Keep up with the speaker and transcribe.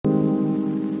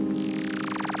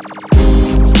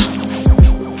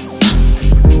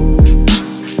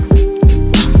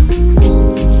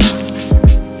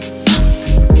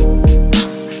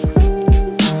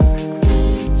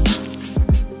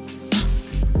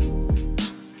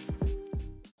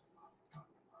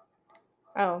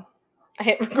Oh, I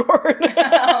hit record.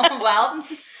 Well,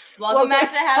 welcome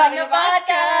back to Having a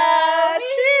Vodka.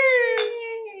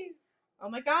 Cheers. Oh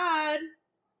my God.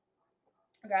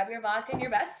 Grab your vodka and your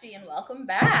bestie and welcome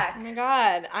back. Oh my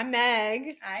God. I'm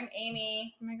Meg. I'm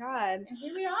Amy. Oh my God. And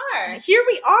here we are. Here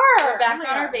we are. We're back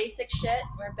on our basic shit.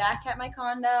 We're back at my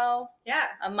condo. Yeah.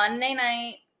 A Monday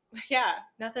night. Yeah.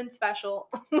 Nothing special.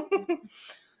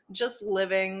 Just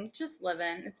living. Just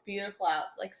living. It's beautiful out.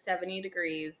 It's like 70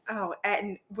 degrees. Oh,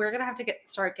 and we're gonna have to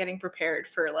start getting prepared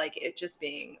for like it just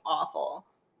being awful.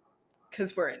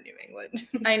 Because we're in New England.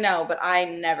 I know, but I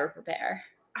never prepare.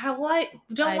 I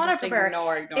don't want to prepare.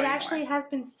 Ignore. It actually has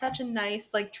been such a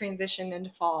nice like transition into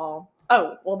fall.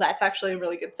 Oh, well, that's actually a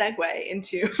really good segue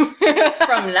into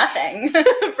from nothing,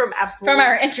 from absolutely from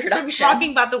our introduction,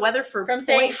 talking about the weather for from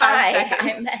saying 0.5 hi.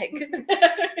 seconds. I'm Meg.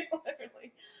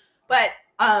 Literally. But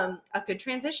a good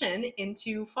transition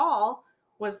into fall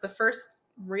was the first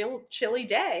real chilly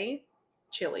day.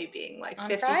 Chilly being like on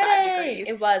 55 Friday. degrees.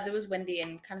 It was windy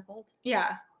and kind of cold.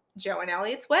 Yeah. Joe and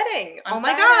Elliot's wedding. On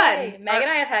my Friday. God. Meg and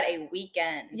I have had a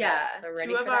weekend. Yeah. So ready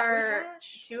two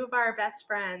for of our best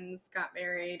friends got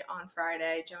married on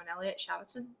Friday. Joe and Elliot, shout out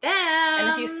to them. And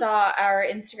if you saw our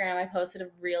Instagram, I posted a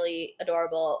really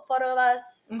adorable photo of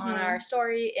us on our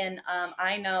story. And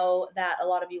I know that a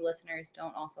lot of you listeners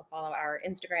don't also follow our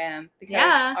Instagram because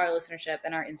our listenership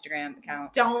and our Instagram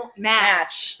account don't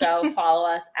match. So follow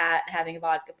us at Having a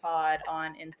Vodka Pod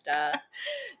on Insta.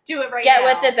 Do it right now.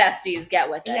 Get with it, besties. Get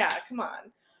with it. Yeah, come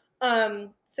on.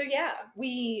 So yeah,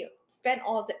 we spent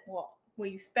all day. Well,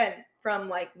 we spent from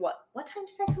like what time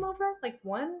did I come over? Like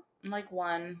 1? Like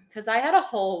 1, because I had a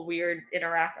whole weird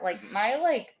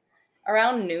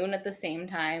around noon at the same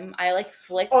time. I like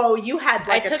flicked. Oh, you had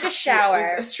like I took a shower.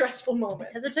 It was a stressful moment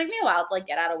because it took me a while to like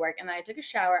get out of work, and then I took a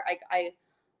shower.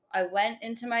 I went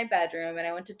into my bedroom and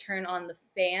I went to turn on the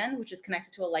fan, which is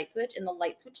connected to a light switch, and the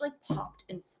light switch like popped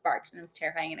and sparked, and it was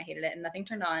terrifying, and I hated it, and nothing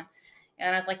turned on.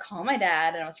 And I was like, call my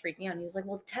dad, and I was freaking out. And he was like,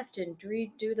 well, test it and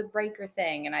redo the breaker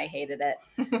thing, and I hated it.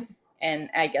 And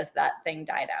I guess that thing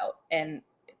died out. And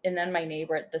then my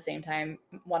neighbor at the same time,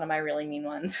 one of my really mean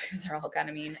ones, because they're all kind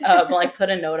of mean, like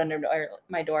put a note under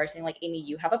my door saying like, Amy,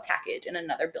 you have a package in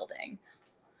another building.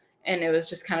 And it was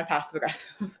just kind of passive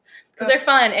aggressive because they're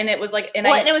fun. And it was like, and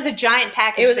it was a giant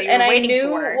package. I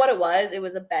knew what it was. It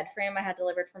was a bed frame I had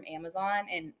delivered from Amazon.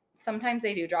 And sometimes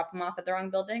they do drop them off at the wrong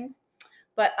buildings.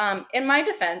 But in my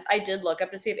defense, I did look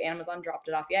up to see if Amazon dropped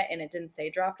it off yet, and it didn't say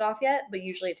dropped off yet. But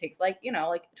usually it takes like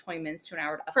 20 minutes to an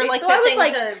hour to update. For like so the I was thing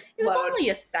like, to it was load. only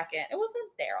a second. It wasn't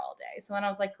there all day. So then I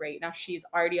was like, great. Now she's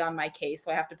already on my case,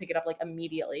 so I have to pick it up like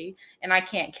immediately, and I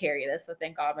can't carry this. So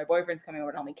thank God my boyfriend's coming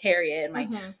over to help me carry it, and my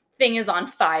thing is on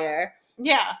fire.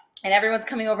 Yeah. And everyone's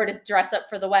coming over to dress up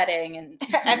for the wedding, and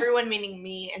everyone meaning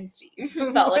me and Steve.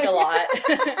 Felt like a lot.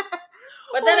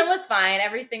 But then it was fine.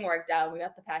 Everything worked out. We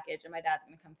got the package, and my dad's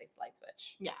going to come fix the light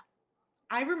switch. Yeah.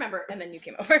 I remember. And then you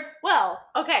came over. Well,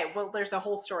 okay. Well, there's a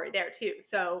whole story there, too.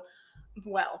 So,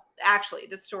 actually,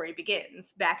 the story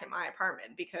begins back in my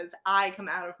apartment because I come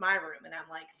out of my room, and I'm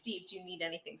like, Steve, do you need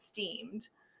anything steamed?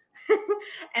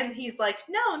 And he's like,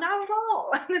 no, not at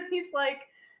all. And then he's like,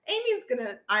 Amy's going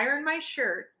to iron my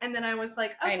shirt. And then I was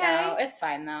like, okay. I know. It's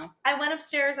fine, though. I went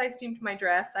upstairs. I steamed my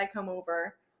dress. I come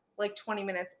over like 20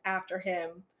 minutes after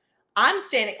him. I'm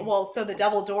standing, so the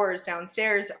double doors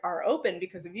downstairs are open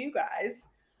because of you guys.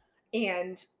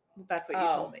 And that's what you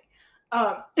told me.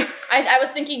 I was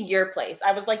thinking your place.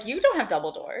 I was like, you don't have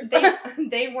double doors.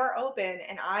 They were open,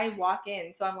 and I walk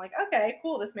in. So I'm like, okay,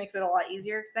 cool. This makes it a lot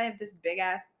easier because I have this big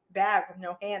ass bag with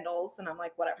no handles. And I'm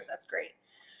like, whatever, that's great.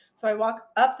 So I walk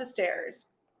up the stairs.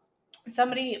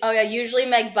 Somebody. Oh, yeah. Usually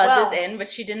Meg buzzes in, but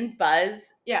she didn't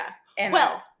buzz. Yeah. And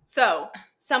so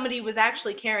somebody was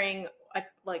actually carrying a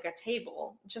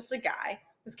table. Just a guy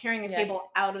was carrying a table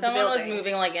out of the building. Someone was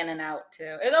moving like in and out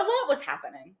too. A lot was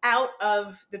happening out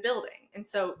of the building, and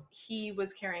so he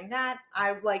was carrying that.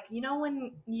 I like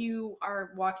when you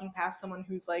are walking past someone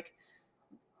who's like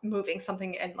moving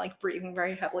something and like breathing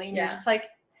very heavily, and you're just like,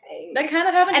 hey. That kind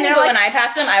of happened to me. But when I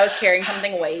passed him, I was carrying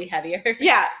something way heavier.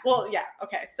 Yeah. Well, yeah.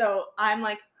 Okay. So I'm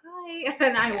like, hi,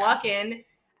 and I walk in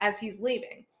as he's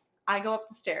leaving. I go up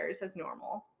the stairs as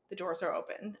normal. The doors are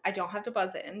open. I don't have to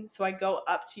buzz in. So I go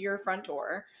up to your front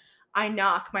door. I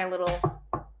knock my little...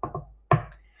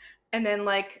 And then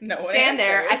stand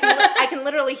there. I can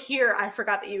literally hear I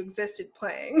Forgot That You Existed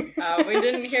playing. Oh, we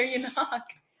didn't hear you knock.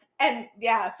 And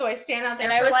yeah, so I stand out there.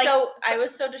 And I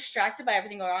was so distracted by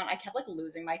everything going on. I kept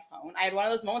losing my phone. I had one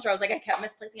of those moments where I was like, I kept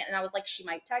misplacing it, and I was like, she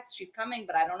might text, she's coming,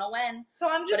 but I don't know when. So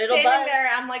I'm just standing there.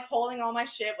 I'm holding all my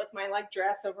shit with my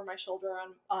dress over my shoulder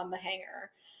on the hanger,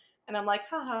 and I'm like,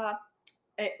 haha.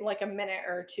 like a minute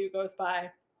or two goes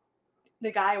by.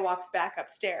 The guy walks back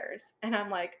upstairs, and I'm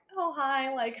like, oh,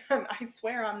 hi. Like, I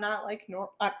swear I'm not like,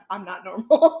 I'm not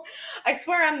normal. I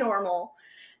swear I'm normal.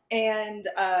 And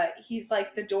he's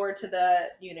like, the door to the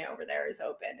unit over there is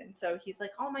open. And so he's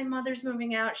like, oh, my mother's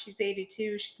moving out. She's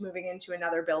 82. She's moving into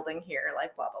another building here.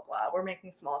 Like, blah, blah, blah. We're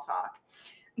making small talk.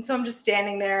 And so I'm just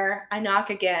standing there. I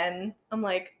knock again. I'm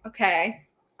like, okay.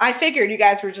 I figured you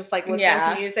guys were just like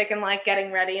listening to music and like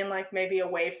getting ready and like maybe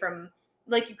away from,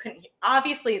 like, you couldn't,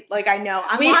 obviously, like, I know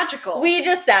I'm logical. We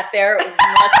just sat there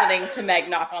listening to Meg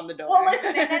knock on the door. Well,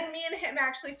 listen, and then me and him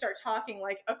actually start talking,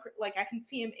 like I can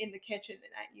see him in the kitchen in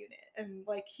that unit, and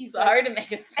like he's sorry to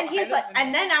make it so and he's like,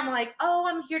 and then I'm like, oh,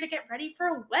 I'm here to get ready for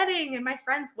a wedding and my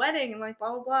friend's wedding and like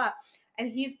blah blah blah. And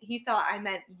he thought I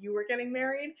meant you were getting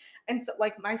married. And so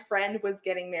like my friend was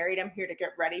getting married. I'm here to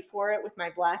get ready for it with my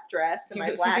black dress and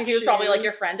my black shoes. He was probably like,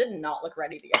 your friend did not look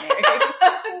ready to get married.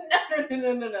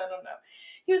 No.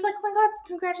 He was like, oh my God,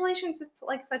 congratulations. It's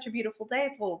like such a beautiful day.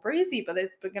 It's a little breezy, but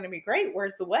it's going to be great.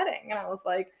 Where's the wedding? And I was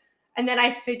like, and then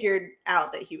I figured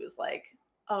out that he was like,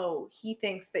 oh, he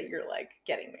thinks that you're like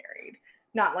getting married.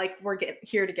 Not like we're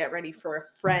here to get ready for a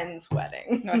friend's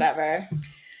wedding. Whatever.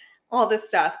 All this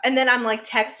stuff. And then I'm like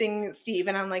texting Steve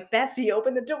and I'm like, Bestie,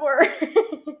 open the door.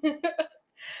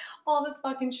 All this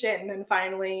fucking shit. And then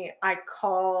finally I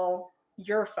call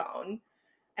your phone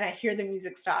and I hear the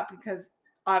music stop because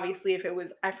obviously if it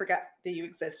was, I forgot that you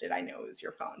existed. I know it was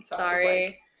your phone. So sorry.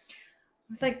 I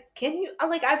was like, can you,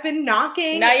 like, I've been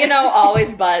knocking. Now you know,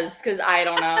 always buzz because I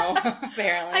don't know,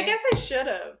 apparently. I guess I should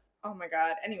have. Oh my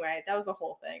God. Anyway, that was a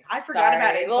whole thing. I forgot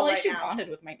about it. Well, at least you bonded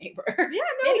with my neighbor. Yeah, no.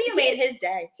 Maybe you made his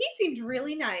day. He seemed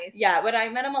really nice. Yeah, but I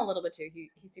met him a little bit too. He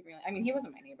seemed really, I mean, he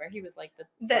wasn't my neighbor. He was like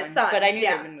the son. But I knew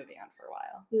they'd been moving on for a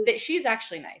while. She's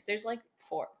actually nice. There's like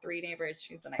 3 neighbors.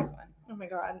 She's the nice one. Oh my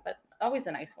God. But always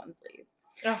the nice ones leave.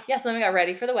 Oh. Yeah, so then we got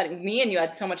ready for the wedding. Me and you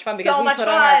had so much fun because we put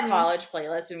on our college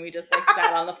playlist and we just like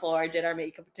sat on the floor, did our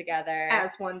makeup together.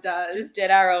 As one does. Just did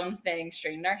our own thing,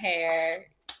 straightened our hair.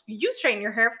 You straightened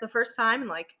your hair for the first time in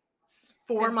like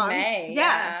 4 months. May,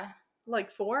 yeah. Like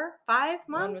 4, 5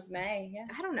 months? One was May, yeah.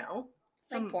 I don't know.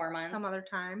 Like 4 months. Some other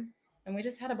time. And we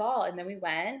just had a ball. And then we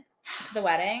went to the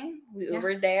wedding. We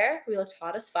Ubered there. We looked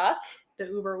hot as fuck. The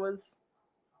Uber was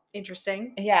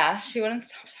interesting. Yeah, she wouldn't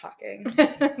stop talking.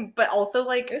 But also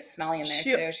like it was smelly in there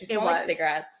too. She smelled like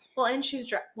cigarettes. Well, and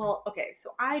okay, so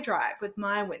I drive with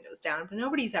my windows down, but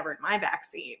nobody's ever in my back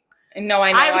seat. No,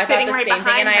 I know. I thought the same thing,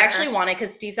 and her. I actually wanted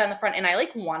because Steve's on the front, and I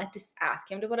like wanted to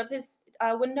ask him to put up his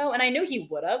window, and I knew he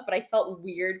would have, but I felt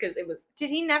weird because it was. Did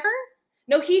he never?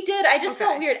 No, he did. I just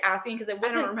felt weird asking because it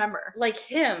wasn't. I don't remember. Like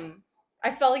him. I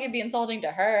felt like it'd be insulting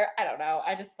to her. I don't know.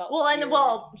 I just felt weird.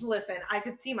 Listen, I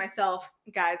could see myself,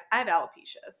 guys. I have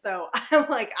alopecia, so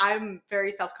I'm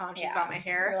very self-conscious about my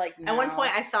hair. Like, no. At one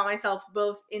point, I saw myself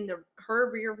both in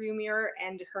her rear view mirror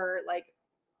and her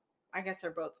I guess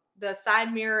they're both the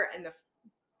side mirror and the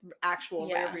actual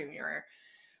rear view mirror.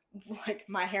 Like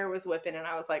my hair was whipping, and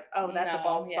I was like, "Oh, that's a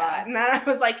bald spot." And then I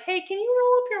was like, "Hey, can you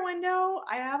roll up your window?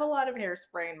 I have a lot of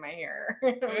hairspray in my hair."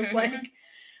 I was like.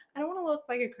 I don't want to look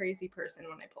like a crazy person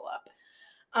when I pull up.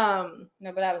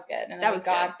 No, but that was good. And then we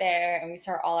got there and we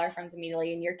saw all our friends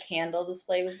immediately, and your candle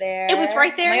display was there. It was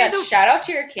right there. Oh my God, shout out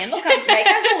to your candle company. Meg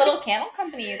has a little candle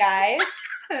company, you guys.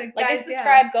 Like and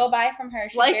subscribe, go buy from her.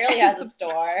 She barely has a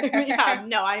store. Yeah,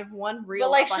 no, I have one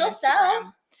real. But she'll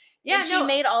sell. Yeah, and she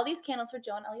made all these candles for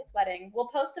Joe and Elliot's wedding. We'll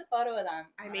post a photo of them.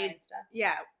 I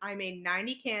made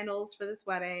 90 candles for this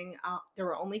wedding. There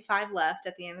were only 5 left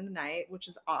at the end of the night, which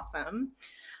is awesome.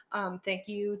 Thank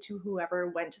you to whoever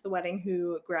went to the wedding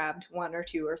who grabbed 1 or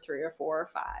 2 or 3 or 4 or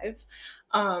 5,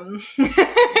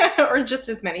 or just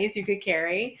as many as you could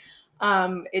carry.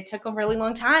 It took a really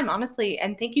long time, honestly.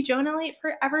 And thank you, Joe and Elliot,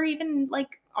 for ever even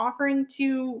offering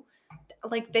to.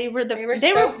 They were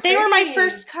my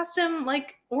first custom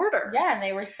order. Yeah, and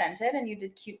they were scented, and you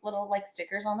did cute little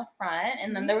stickers on the front,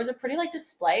 and then there was a pretty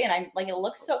display, and I'm it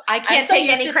looks so. I can't take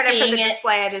any credit for the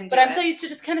display. I didn't. But I'm so used to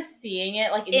just kind of seeing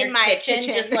it in your my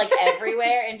kitchen, just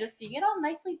everywhere, and just seeing it all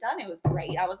nicely done. It was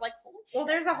great. I was like, holy shit. Well,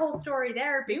 there's a whole story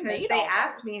there because they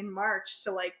asked me in March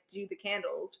to do the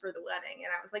candles for the wedding,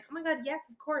 and I was like, oh my God, yes,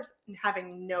 of course. And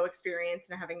having no experience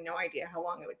and having no idea how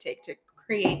long it would take to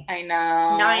create. I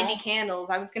know 90 candles.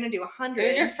 I was gonna do 100. It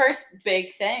was your first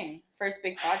big thing. First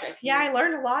big project. Yeah, I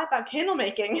learned a lot about candle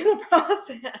making in the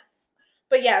process.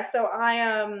 But yeah, so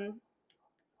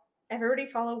everybody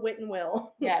follow Wit and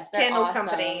Will. Yes, they're Candle awesome.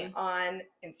 Company on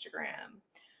Instagram.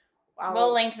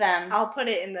 We'll link them. I'll put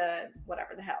it in the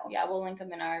whatever the hell. Yeah, we'll link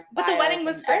them in our. But the wedding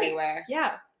was great. Everywhere.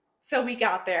 Yeah, So we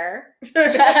got there. So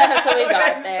we got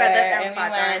Said that there now and we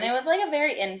 5 went. times. It was like a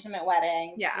very intimate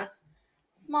wedding. Yeah. Just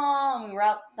small, and we were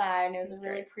outside, and it was a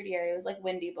really great. pretty area. It was like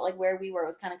windy, but like where we were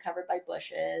was kind of covered by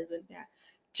bushes. And Yeah.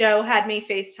 Joe had me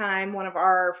FaceTime one of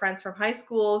our friends from high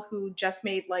school who just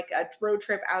made like a road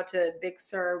trip out to Big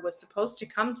Sur, was supposed to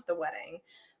come to the wedding,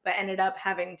 but ended up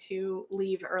having to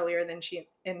leave earlier than she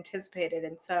anticipated.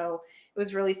 And so it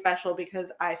was really special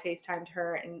because I FaceTimed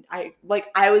her and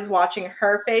I was watching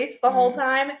her face the whole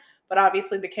time, but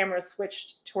obviously the camera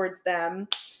switched towards them.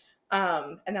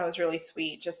 And that was really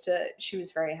sweet. She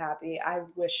was very happy. I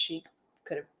wish she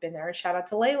could have been there. Shout out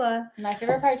to Layla. My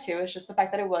favorite part too is just the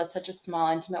fact that it was such a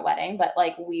small, intimate wedding, but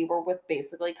like we were with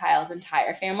basically Kyle's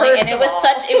entire family, and it was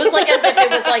like as if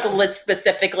it was like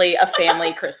specifically a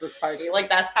family Christmas party. Like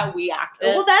that's how we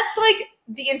acted. Well, that's like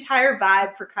the entire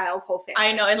vibe for Kyle's whole family.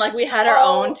 I know, and like we had our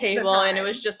own table, and it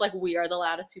was just like we are the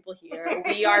loudest people here.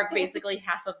 We are basically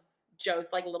half of Joe's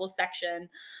like little section.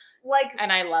 Like,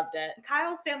 and I loved it.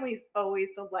 Kyle's family is always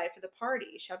the life of the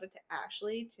party. Shout out to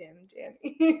Ashley, Tim,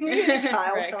 Danny,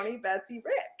 Kyle, Rick. Tony, Betsy,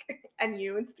 Rick, and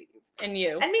you and Steve. And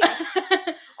you. And me.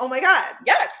 Oh my God.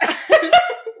 Yes.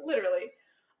 Literally.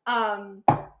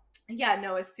 Yeah,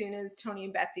 no, as soon as Tony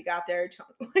and Betsy got there,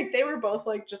 like they were both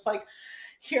like, just like,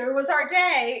 here was our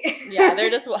day. Yeah,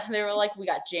 they were like, we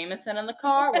got Jameson in the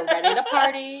car. We're ready to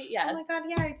party. Yes. Oh my God,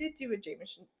 yeah, I did do a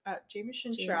Jameson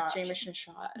shot. Jameson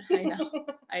shot. I know.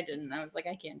 I didn't. I was like,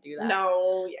 I can't do that.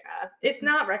 No, yeah. It's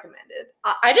not recommended.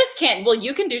 I just can't. Well,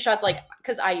 you can do shots like,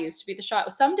 because I used to be the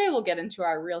shot. Someday we'll get into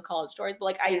our real college stories, but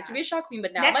like I used to be a shot queen,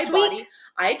 but now my body,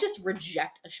 I just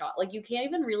reject a shot. Like you can't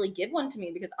even really give one to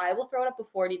me because I will throw it up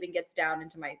before it even gets down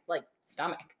into my like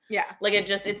stomach. Yeah. Like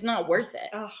it's not worth it.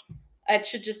 Ugh. I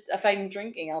should just, if I'm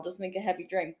drinking, I'll just make a heavy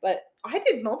drink. But I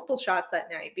did multiple shots that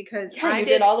night because I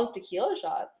did all those tequila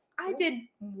shots. I did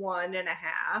 1.5.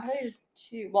 I did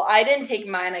 2. Well, I didn't take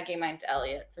mine. I gave mine to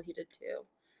Elliot, so he did 2.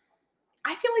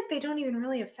 I feel like they don't even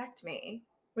really affect me,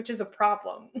 which is a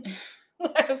problem.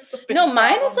 No,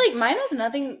 mine has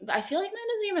nothing. I feel like mine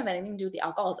doesn't even have anything to do with the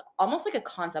alcohol. It's almost like a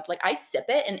concept. Like I sip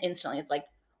it and instantly it's like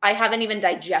I haven't even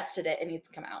digested it. It needs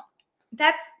to come out.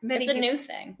 It's a new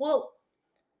thing. Well,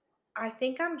 I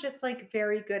think I'm just like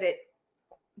very good at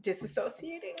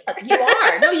disassociating. You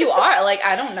are. No, you are. Like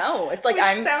I don't know. It's like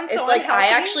unhealthy. I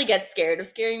actually get scared of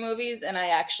scary movies and I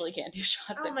actually can't do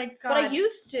shots. Oh my God. But I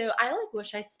used to. I like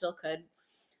wish I still could.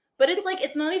 But it's like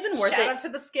it's not even worth it. Shout out to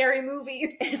the scary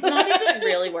movies. It's not even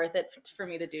really worth it for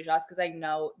me to do shots because I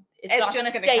know it's not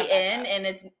going to stay in, and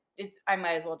it's I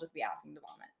might as well just be asking to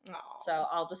vomit. Oh. So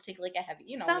I'll just take like a heavy,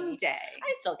 someday.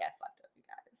 I still get fucked up, you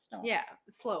guys. Don't worry.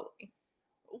 Slowly.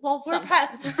 Well, we're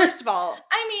past. First of all,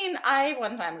 I mean, I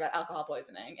one time got alcohol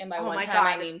poisoning, and by one time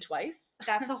I mean twice.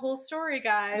 That's a whole story,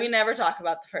 guys. We never talk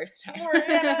about the first time.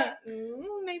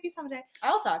 Maybe someday.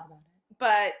 I'll talk about it.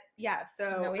 But yeah,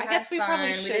 so I guess we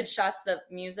probably should. We did shots. The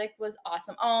music was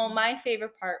awesome. Oh, my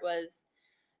favorite part was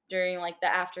during like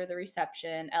after the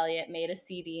reception. Elliot made a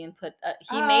CD and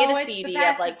made a CD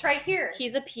of like it's right here.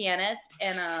 He's a pianist,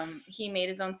 and he made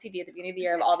his own CD at the beginning of the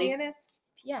year of all these.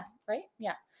 Yeah, right.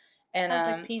 Yeah. And sounds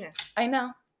like penis. I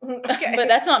know. Okay. But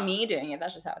that's not me doing it.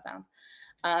 That's just how it sounds.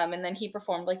 And then he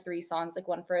performed like 3 songs, like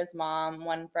one for his mom,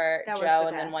 one for Joe,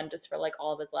 and then one just for like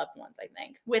all of his loved ones, I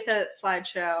think. With a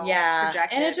slideshow. Yeah.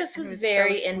 Projected, and it just was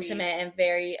very intimate and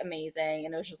very amazing.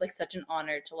 And it was just like such an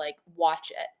honor to like watch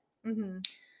it. Mm-hmm.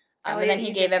 And then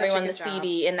he gave everyone the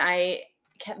CD, and I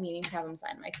kept meaning to have him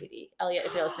sign my CD. Elliot,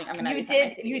 if you're listening, I'm gonna have you sign my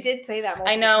CD. You did say that.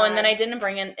 I know, times. and then I didn't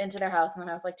bring it into their house, and then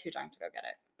I was like too drunk to go get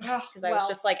it because I was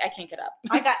just like, I can't get up.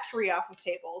 I got 3 off of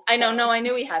tables. I know. No, I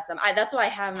knew he had some. That's why I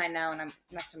have mine now, and I'm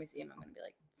next time we see him, I'm gonna be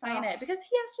like, sign it because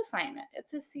he has to sign it.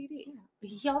 It's his CD.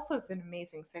 He also has an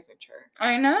amazing signature.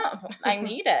 I know. I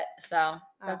need it, so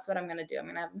that's what I'm gonna do. I'm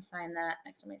gonna have him sign that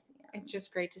next time I see him. It's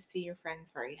just great to see your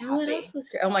friends very happy. What else was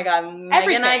great? Oh my God,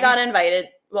 Megan and I got invited.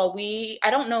 Well, I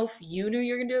don't know if you knew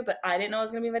you were gonna do it, but I didn't know I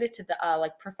was gonna be invited to the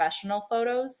like professional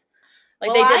photos.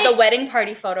 Like they did the wedding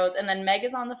party photos, and then Meg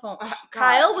is on the phone.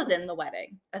 Kyle was in the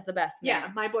wedding as the best man.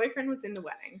 Yeah, my boyfriend was in the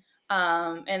wedding.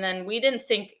 And then we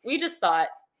just thought,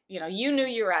 you knew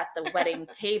you were at the wedding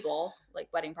table, like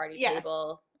wedding party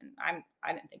table. And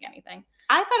I didn't think anything.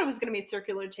 I thought it was going to be a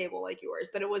circular table like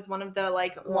yours, but it was one of the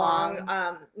like long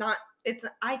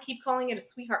I keep calling it a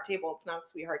sweetheart table. It's not a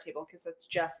sweetheart table because that's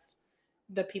just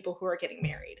the people who are getting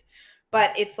married.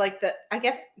 But it's like I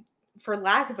guess for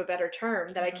lack of a better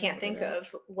term that I can't don't know think what it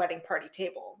is. of, wedding party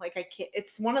table. Like I can't.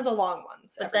 It's one of the long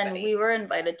ones. But then everybody. we were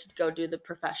invited to go do the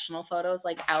professional photos,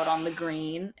 like out on the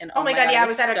green, and Oh my god, it yeah, I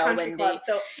was was at a so country windy. club,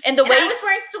 so And the and way I was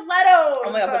wearing stilettos. oh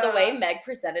my god, but the way Meg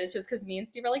presented it was because me and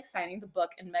Steve are like signing the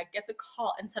book, and Meg gets a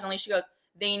call, and suddenly she goes,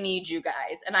 "They need you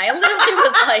guys," and I literally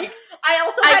was like, I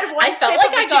also had one. I felt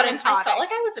sip like of I the got gin in. and I felt tonic. like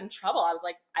I was in trouble. I was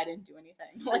like, I didn't do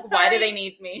anything. Like, sorry. why do they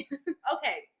need me?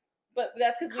 Okay, But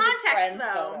that's because we did Context, friends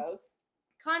though. photos.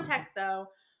 context though.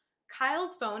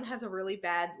 Kyle's phone has a really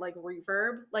bad like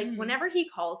reverb. Like Mhm. whenever he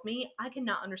calls me, I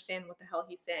cannot understand what the hell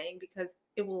he's saying because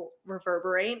it will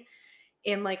reverberate.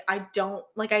 And like I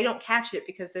don't catch it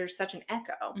because there's such an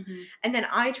echo. Mhm. And then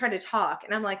I try to talk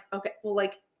and I'm like, okay, well,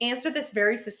 like answer this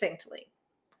very succinctly.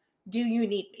 Do you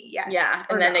need me? Yes. Yeah,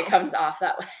 or and then no? it comes off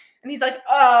that way. And he's like,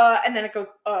 and then it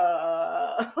goes,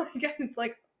 like, and it's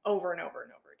like over and over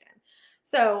and over again.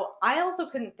 So I also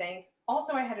couldn't think.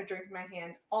 Also, I had a drink in my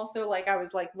hand. Also, like I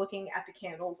was like looking at the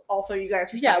candles. Also, you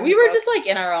guys were Yeah, signing we the were book. just like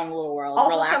in our own little world.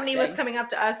 Also, relaxing. somebody was coming up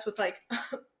to us with like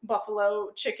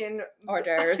buffalo chicken hors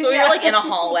d'oeuvres. So we were like in a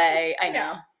hallway. I know.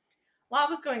 Yeah. A lot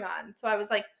was going on. So I was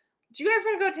like, "Do you guys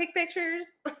want to go take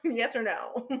pictures? Yes or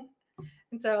no?"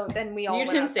 And so then we all. You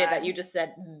went didn't say that. outside. You just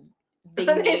said they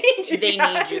They need need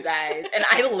you you guys. And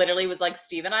I literally was like,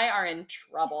 Steve and I are in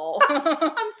trouble.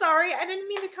 I'm sorry. I didn't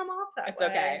mean to come off that It's way.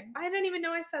 okay. I didn't even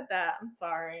know I said that. I'm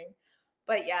sorry.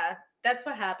 But yeah, that's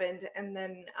what happened. And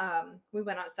then we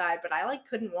went outside, but I like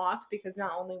couldn't walk because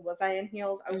not only was I in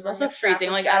heels, I It was was also wearing a freezing.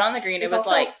 strapless Like dress. out on the green, it was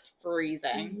also like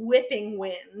freezing. whipping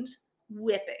wind.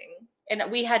 Whipping. And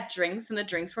we had drinks, and the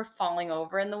drinks were falling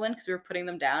over in the wind because we were putting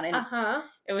them down. And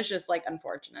it was just like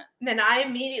unfortunate. And then I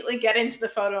immediately get into the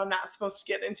photo I'm not supposed to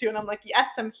get into. And I'm like, yes,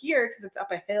 I'm here because it's up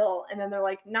a hill. And then they're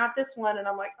like, not this one. And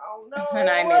I'm like, oh no. And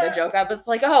I made a joke. I was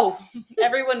like, oh,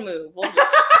 everyone move. We'll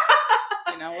just,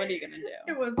 what are you going to do?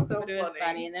 It was so funny. It was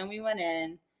funny. And then we went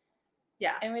in.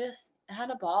 Yeah. And we just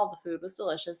had a ball. The food was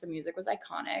delicious. The music was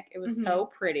iconic. It was so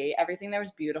pretty. Everything there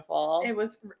was beautiful. It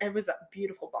was a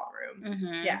beautiful ballroom.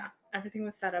 Mm-hmm. Yeah. Everything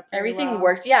was set up. Everything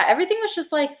worked. Yeah. Everything was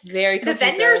just like very cohesive. The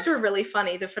vendors were really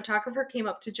funny. The photographer came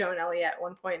up to Joe and Elliot at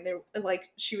one point and they were like,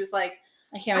 she was like,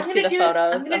 I can't wait to see the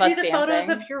photos of us dancing. I'm going to do the photos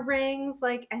of your rings.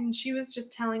 Like, and she was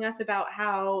just telling us about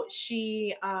how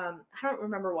she, I don't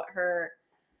remember what her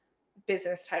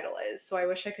business title is, so I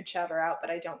wish I could shout her out, but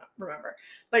I don't remember.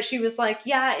 But she was like,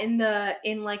 yeah,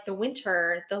 in like the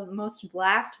winter, the most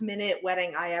last minute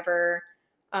wedding I ever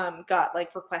got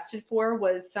like requested for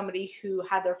was somebody who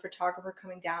had their photographer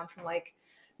coming down from like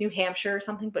New Hampshire or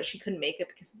something, but she couldn't make it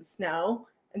because of the snow,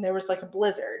 and there was like a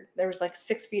blizzard. There was like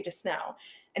 6 feet of snow,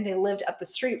 and they lived up the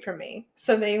street from me,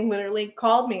 so they literally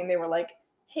called me and they were like,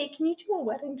 hey, can you do a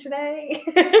wedding today?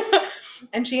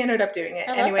 And she ended up doing it.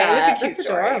 Anyway, it was a cute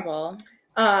story. Adorable.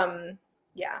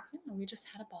 Yeah. We just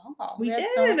had a ball. We had did.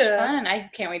 so much fun. I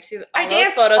can't wait to see I those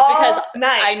danced photos all because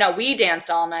night. I know we danced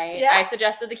all night. Yeah. I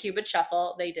suggested the Cupid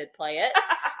Shuffle. They did play it.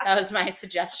 That was my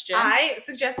suggestion. I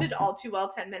suggested All Too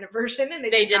Well 10-minute version, and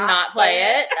they did not play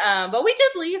it. But we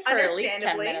did leave for at least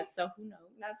 10 minutes, so who knows?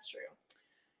 That's true.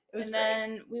 It was and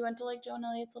then we went to like Joe and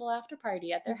Elliot's little after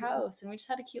party at their house, and we just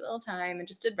had a cute little time and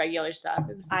just did regular stuff.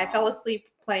 It was I fell asleep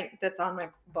playing. That's on my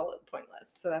bullet point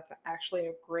list, so that's actually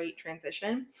a great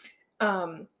transition.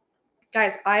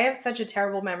 Guys, I have such a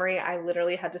terrible memory. I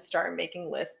literally had to start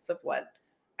making lists of what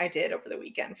I did over the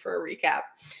weekend for a recap.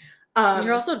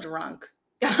 You're also drunk.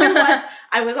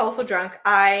 I was also drunk.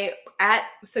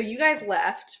 So you guys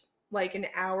left like an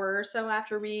hour or so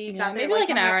after we got there. Maybe like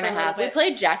an hour and a half. We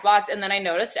played Jackbox, and then I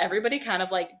noticed everybody kind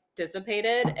of like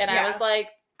dissipated, and I was like,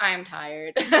 I'm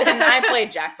tired. And I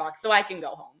played Jackbox, so I can go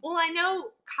home. Well, I know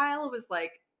Kyle was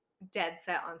like dead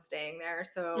set on staying there,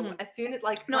 so as soon as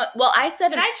like I said,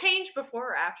 did I change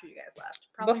before or after you guys left?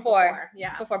 Probably before.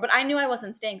 Yeah, before. But I knew I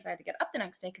wasn't staying, so I had to get up the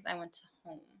next day because I went to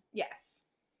home. Yes,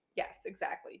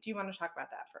 exactly. Do you want to talk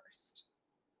about that first?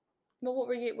 Well,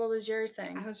 what was your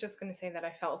thing? I was just going to say that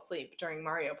I fell asleep during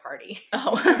Mario Party.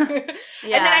 Oh.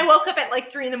 Yeah. And then I woke up at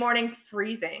like 3 a.m.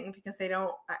 freezing because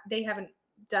they haven't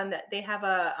done that. They have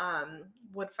a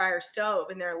wood fire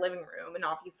stove in their living room, and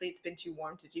obviously it's been too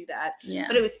warm to do that. Yeah.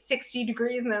 But it was 60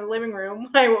 degrees in their living room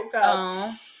when I woke up.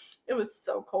 Oh. It was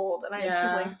so cold, and I had 2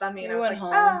 blankets on me, and I was went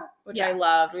like, home, which I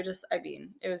loved. It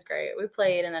was great. We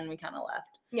played, and then we kind of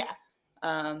left.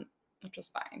 Yeah. Which was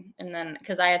fine. And then,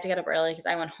 because I had to get up early because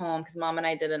I went home because Mom and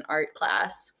I did an art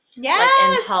class. Yes!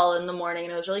 Like in Hull in the morning,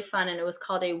 and it was really fun, and it was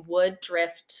called a wood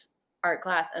drift art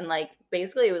class, and like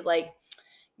basically it was like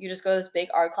you just go to this big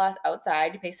art class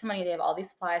outside, you pay some money, they have all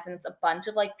these supplies, and it's a bunch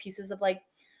of like pieces of like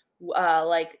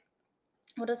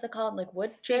what is it called? Like wood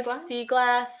sea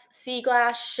glass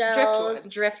shells,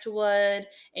 Driftwood. driftwood,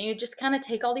 and you just kind of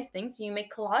take all these things and you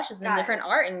make collages and different Guys.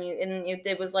 art, and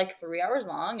it was like 3 hours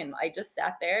long, and I just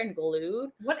sat there and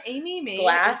glued What Amy made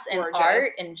glass is and gorgeous. art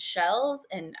and shells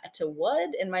and to wood,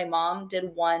 and my mom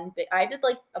did one big, I did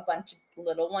like a bunch of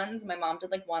little ones. My mom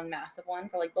did like one massive one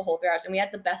for like the whole 3 hours, and we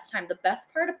had the best time. The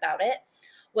best part about it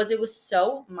was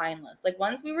so mindless. Like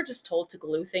once we were just told to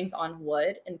glue things on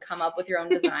wood and come up with your own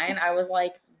design, I was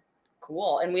like,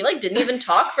 cool. And we like didn't even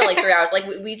talk for like 3 hours. Like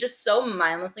we just so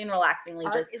mindlessly and relaxingly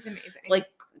Art just is amazing. like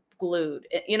glued,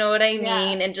 you know what I mean?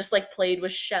 Yeah. And just like played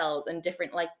with shells and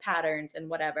different like patterns and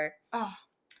whatever. Oh,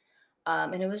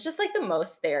 And it was just like the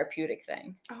most therapeutic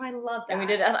thing. I love that. And we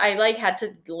did, I like had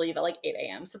to leave at like 8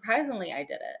 a.m. Surprisingly, I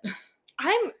did it.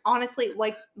 I'm honestly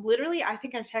like literally. I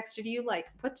think I texted you like,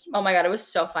 "What's?" Oh my god, it was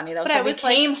so funny though. But So I we was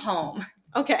came home.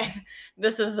 Okay.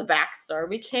 This is the backstory.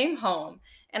 We came home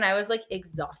and I was like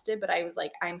exhausted, but I was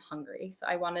like, I'm hungry, so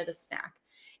I wanted a snack.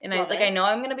 And I was Love like, I it. know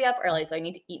I'm gonna be up early, so I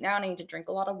need to eat now and I need to drink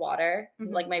a lot of water.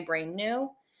 Mhm. Like my brain knew.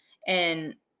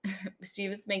 And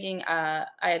Steve was making I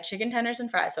had chicken tenders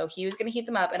and fries, so he was gonna heat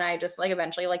them up, and I just like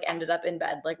eventually like ended up in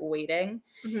bed like waiting,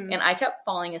 Mhm. and I kept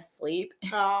falling asleep.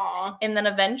 Aw. And then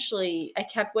eventually I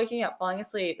kept waking up, falling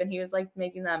asleep, and he was like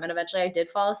making them, and eventually I did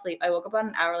fall asleep. I woke up about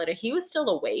an hour later. He was still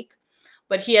awake,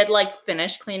 but he had like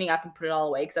finished cleaning up and put it all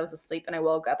away because I was asleep, and I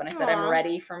woke up and I said, I'm Aw.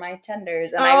 ready for my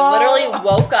tenders. And I literally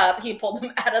woke up, he pulled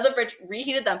them out of the fridge,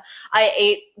 reheated them. I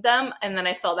ate them, and then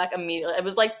I fell back immediately. It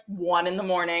was like 1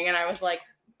 a.m, and I was like,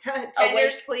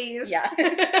 Tenders, please. yeah,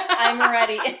 I'm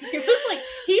ready. And he was like,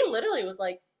 he literally was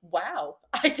like, wow,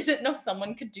 I didn't know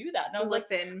someone could do that. And I was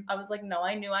Listen, like, no,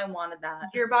 I knew I wanted that.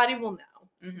 your body will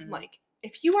know. Mhm. Like,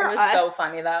 if you are It was us, so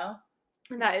funny though.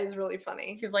 that is really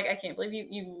funny. He was like, I can't believe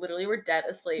you literally were dead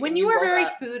asleep. When and you are woke very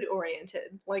up. food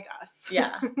oriented, like us,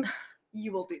 Yeah.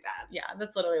 you will do that. Yeah,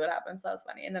 that's literally what happened. So that was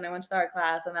funny. And then I went to the art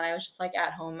class, and then I was just like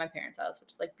at home at my parents' house, which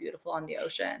is like beautiful on the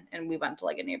ocean. And we went to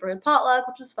like a neighborhood potluck,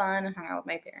 which was fun, and hung out with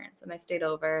my parents. And I stayed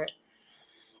over.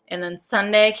 And then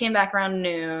Sunday I came back around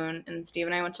noon, and Steve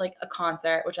and I went to like a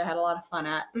concert, which I had a lot of fun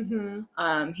at.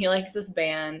 Mm-hmm. He likes this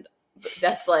band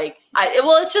that's like,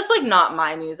 it's just like not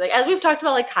my music. As we've talked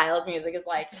about, like Kyle's music is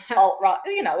like alt rock,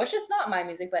 you know, it's just not my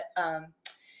music. But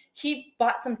he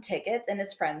bought some tickets and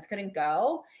his friends couldn't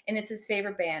go, and it's his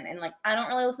favorite band, and like I don't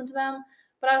really listen to them,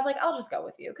 but I was like, I'll just go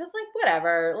with you because like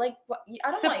whatever, like I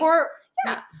don't support.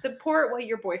 Yeah, support what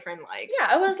your boyfriend likes. Yeah,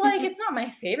 I was like, it's not my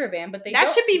favorite band, but they that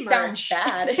don't should be sound merch.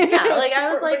 bad. Yeah, like I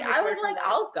was Support like, what your boyfriend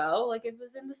I'll likes. go. Like it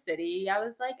was in the city. I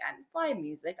was like, I'm just live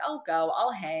music. I'll go.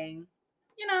 I'll hang.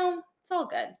 You know, it's all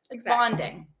good. It's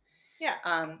bonding. Yeah.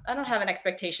 I don't have an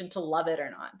expectation to love it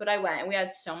or not, but I went and we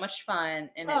had so much fun,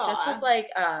 and it just was Aw. like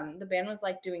the band was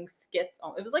like doing skits.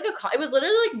 It was like it was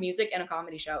literally like music and a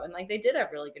comedy show, and like they did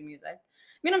have really good music.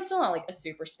 I mean, I'm still not like a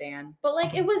super stan, but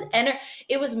like it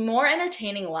was more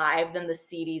entertaining live than the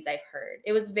CDs I've heard.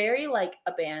 It was very like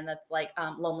a band that's like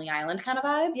Lonely Island kind of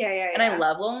vibes. Yeah. And I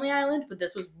love Lonely Island, but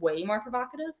this was way more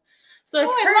provocative. So I've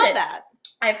I heard love it. that.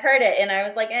 I've heard it, and I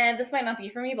was like, this might not be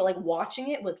for me, but like watching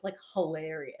it was like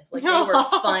hilarious. Like they were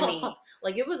funny.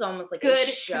 Like it was almost like good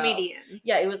a show. comedians.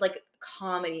 Yeah, it was like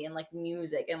comedy and like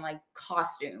music and like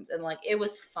costumes, and like it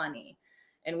was funny.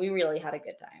 And we really had a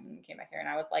good time and came back here, and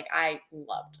I was like, I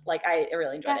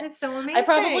really enjoyed it. That is so amazing. I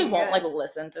probably won't like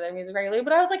listen to their music regularly,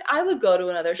 but I was like, I would go to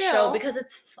another show because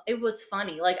it was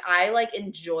funny. Like I like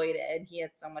enjoyed it, and he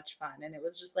had so much fun, and it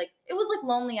was just like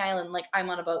Lonely Island, like I'm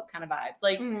on a boat kind of vibes,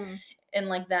 like and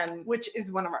like them, which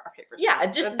is one of our favorites. Yeah,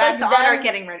 just that's like on our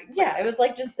getting ready. Yeah, it was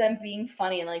like just them being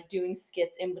funny and like doing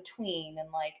skits in between,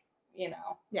 and like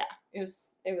yeah, it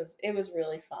was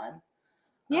really fun.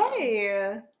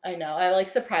 Yay. I know. I like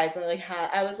surprisingly like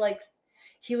I was like,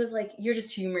 he was like, you're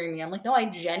just humoring me. I'm like, no, I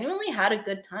genuinely had a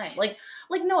good time. Like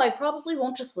no, I probably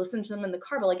won't just listen to them in the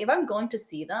car, but like if I'm going to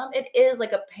see them, it is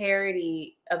like a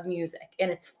parody of music and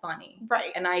it's funny.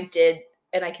 Right. And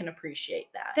I can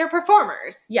appreciate that. They're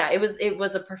performers. Yeah, it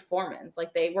was a performance.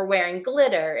 Like they were wearing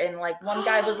glitter, and like one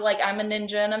guy was like, I'm a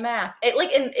ninja in a mask. It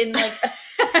like in like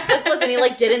this wasn't, he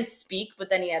like didn't speak, but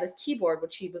then he had his keyboard,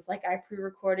 which he was like, I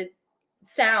pre-recorded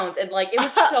sounds, and like it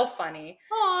was so funny.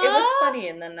 Aww. It was funny.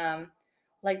 And then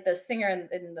like the singer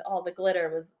and all the glitter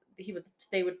was,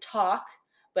 they would talk,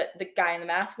 but the guy in the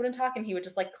mask wouldn't talk, and he would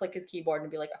just like click his keyboard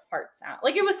and be like a fart sound.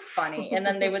 Like it was funny. And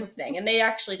then they would sing, and they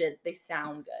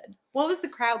sound good. What was the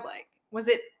crowd like? Was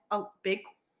it a big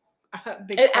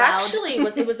it crowd? Actually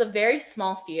was. It was a very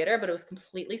small theater, but it was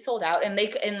completely sold out, and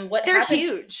they're happened,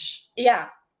 huge. Yeah.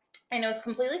 And it was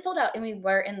completely sold out. And we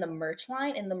were in the merch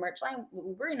line. In the merch line,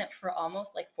 we were in it for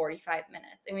almost like 45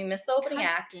 minutes. And we missed the opening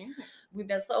act. Damn it. We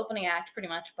missed the opening act pretty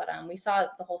much, but we saw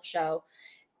the whole show.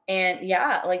 And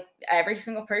yeah, like every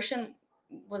single person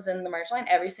was in the merch line.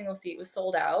 Every single seat was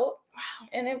sold out. Wow.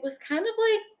 And it was kind of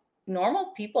like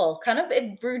normal people.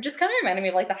 It just kind of reminded me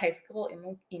of like the high school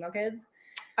emo kids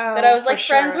that I was like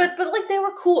friends with, but like they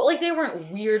were cool. Like they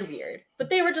weren't weird, but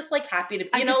they were just like happy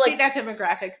to, I you know, could like see that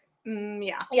demographic.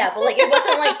 Yeah. Yeah, but like it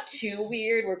wasn't like too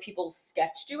weird where people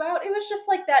sketched you out. It was just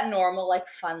like that normal, like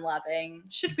fun loving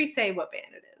Should we say what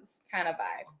band it is? kind of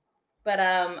vibe. But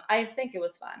I think it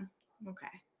was fun. Okay.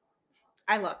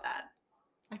 I love that.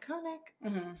 Iconic.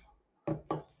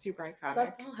 Mm-hmm. Super iconic. So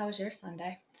that's all. How was your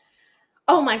Sunday?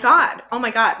 Oh my god.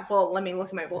 Well, let me look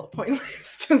at my bullet point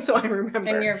list so I remember.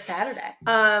 And your Saturday.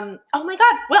 Oh my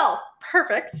god. Well,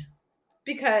 perfect.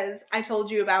 Because I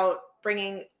told you about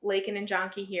bringing Lakin and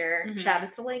Jonky here. Mm-hmm. Shout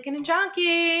out to Lakin and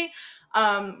Jonky.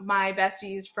 My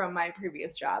besties from my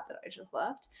previous job that I just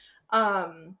left.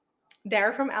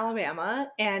 They're from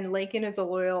Alabama, and Lakin is a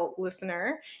loyal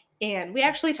listener. And we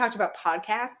actually talked about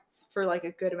podcasts for like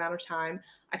a good amount of time.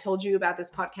 I told you about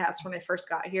this podcast when I first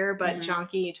got here, but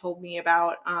Jonky told me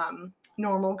about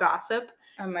Normal Gossip.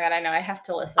 Oh my god, I know. I have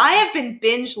to listen. I have been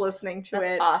binge listening to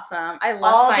it. Awesome. I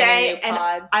love all finding day, new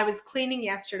pods. and I was cleaning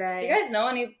yesterday. If you guys know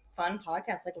any fun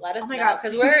podcasts, like let us know. God,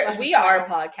 because please we are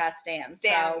podcast stands.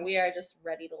 So we are just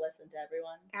ready to listen to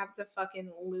everyone.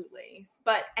 Absolutely.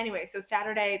 But anyway, so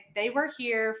Saturday, they were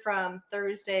here from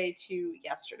Thursday to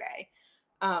yesterday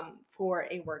for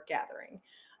a work gathering.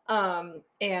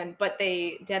 But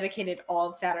they dedicated all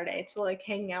of Saturday to like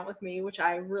hanging out with me, which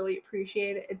I really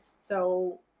appreciate. It's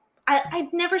so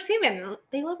I'd never seen them.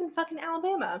 They live in fucking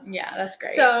Alabama. Yeah, that's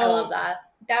great. So I love that.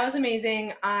 That was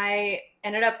amazing. I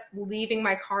ended up leaving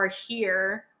my car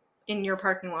here in your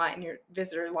parking lot, in your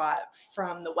visitor lot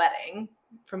from the wedding,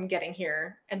 from getting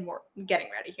here and getting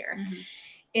ready here. Mm-hmm.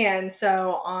 And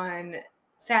so on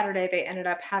Saturday, they ended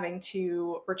up having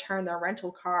to return their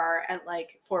rental car at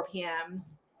like 4 p.m.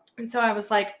 And so I was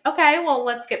like, okay, well,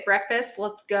 let's get breakfast.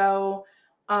 Let's go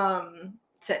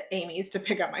to Amy's to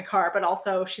pick up my car. But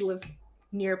also she lives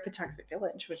near Patuxent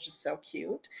Village, which is so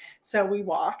cute. So we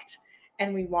walked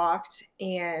and we went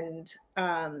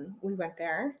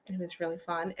there, and it was really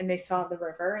fun. And they saw the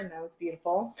river, and that was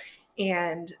beautiful.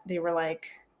 And they were like,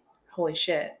 holy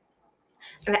shit.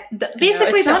 And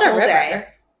basically the whole day.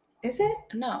 Is it?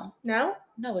 No,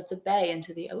 it's a bay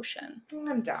into the ocean.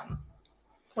 I'm dumb.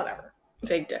 Whatever.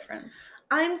 Big difference.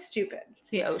 I'm stupid. It's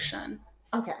the ocean.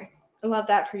 Okay. I love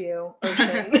that for you,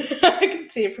 ocean. I can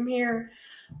see it from here.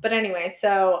 But anyway,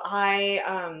 so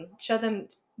I showed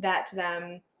that to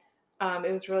them.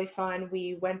 It was really fun.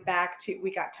 We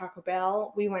got Taco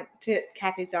Bell. We went to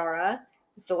Cafe Zara.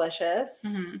 It's delicious.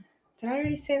 Mm-hmm. Did I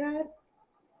already say that?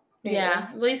 Maybe. Yeah.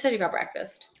 Well, you said you got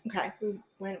breakfast. Okay.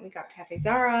 We got Cafe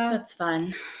Zara. That's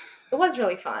fun. It was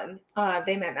really fun.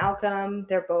 They met Malcolm.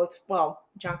 They're both, well,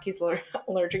 Jonky's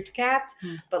allergic to cats,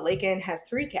 but Lakin has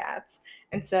 3 cats.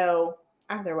 And so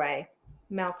either way,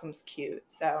 Malcolm's cute.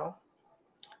 So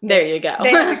there you go.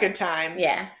 They had a good time.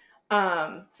 Yeah.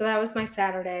 So that was my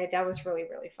Saturday. That was really,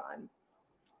 really fun.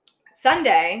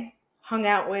 Sunday, hung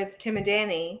out with Tim and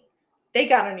Danny. They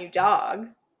got a new dog.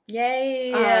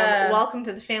 Yay. Welcome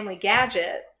to the family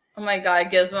Gadget. Oh my god,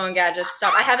 Gizmo and Gadget,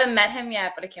 stop. I haven't met him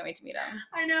yet, but I can't wait to meet him.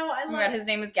 I know, Oh my god, his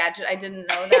name is Gadget. I didn't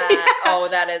know that. Oh,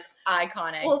 that is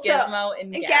iconic. Well, Gizmo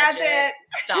and Gadget.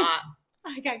 Stop.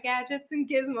 I got gadgets and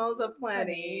gizmos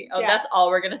aplenty. Oh, yeah. That's all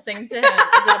we're going to sing to him. Is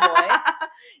it a boy?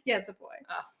 Yeah, it's a boy.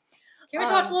 Oh. Can't wait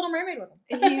to watch The Little Mermaid with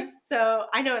him.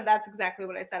 I know that's exactly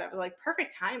what I said. I was like,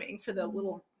 perfect timing for the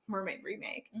Little Mermaid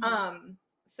remake. Mm-hmm.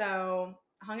 So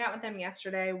hung out with them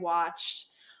yesterday, watched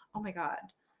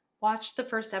the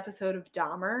first episode of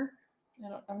Dahmer.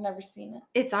 I've never seen it.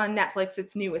 It's on Netflix.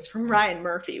 It's new. It's from Ryan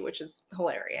Murphy, which is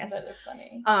hilarious. That is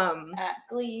funny. At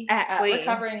Glee. At Glee.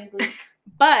 Recovering Glee.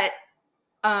 But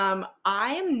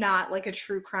I am not like a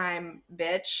true crime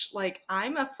bitch. Like,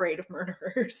 I'm afraid of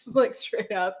murderers. Like,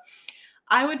 straight up.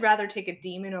 I would rather take a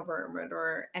demon over a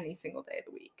murderer any single day of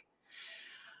the week.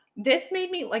 This made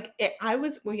me like it.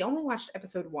 We only watched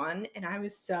episode 1, and I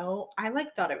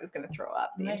thought I was going to throw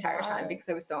up the entire time because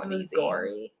I was so uneasy. It was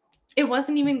gory. It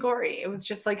wasn't even gory. It was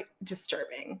just like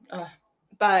disturbing. Ugh.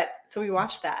 But so we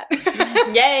watched that.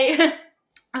 Yay.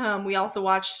 We also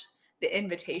watched The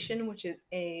Invitation, which is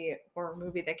a horror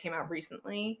movie that came out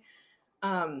recently.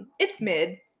 It's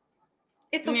mid.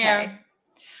 It's okay.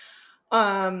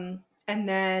 Yeah. And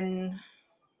then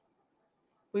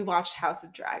we watched House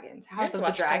of Dragons. House of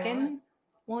the Dragon.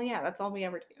 Well, yeah, that's all we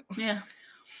ever do. Yeah.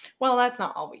 Well, that's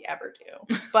not all we ever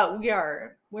do, but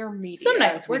we're media.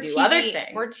 Sometimes we we're do TV, other things.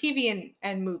 We're TV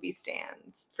and movie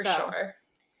stands For so. sure.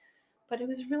 But it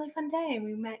was a really fun day.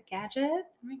 We met Gadget. Oh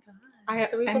my god!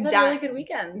 So we both had really good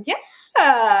weekends. Yeah,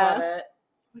 I love it.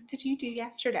 What did you do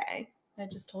yesterday? I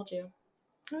just told you.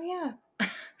 Oh yeah.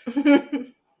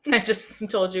 I just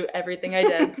told you everything I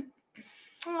did.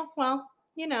 Oh well,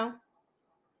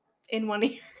 in one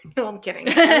ear. No, I'm kidding.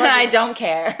 I don't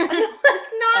care. No,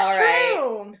 that's not All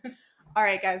true. All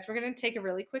right, guys, we're gonna take a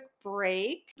really quick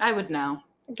break. I would know.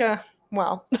 Yeah.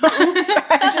 Well, oops,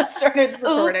 I just started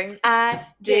recording. Oops, I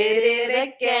did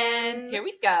it again. Here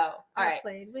we go. All right.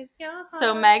 Played with your heart.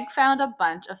 So Meg found a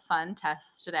bunch of fun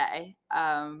tests today.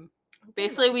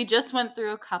 Basically, we just went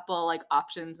through a couple like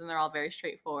options, and they're all very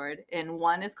straightforward. And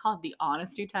one is called the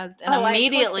honesty test, and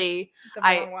immediately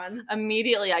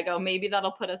I go, maybe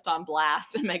that'll put us on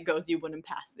blast. And Meg goes, you wouldn't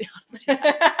pass the honesty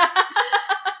test.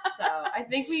 So I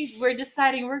think we're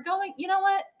deciding we're going. You know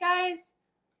what, guys?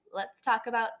 Let's talk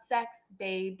about sex,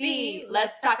 baby.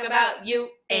 Let's talk about you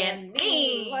and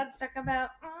me. Let's talk about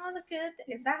all the good.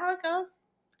 Is that how it goes?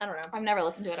 I don't know. I've never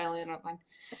listened to it. I only know one.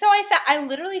 So I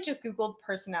literally just Googled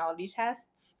personality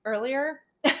tests earlier.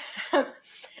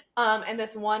 And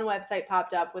this one website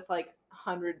popped up with like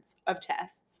hundreds of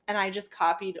tests. And I just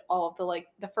copied all of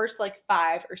the first like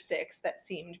 5 or 6 that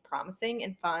seemed promising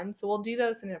and fun. So we'll do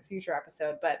those in a future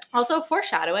episode. But also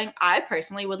foreshadowing, I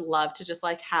personally would love to just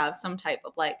like have some type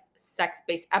of like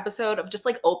sex-based episode of just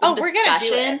like open discussion. We're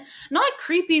gonna do it. Not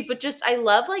creepy, but just I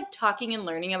love like talking and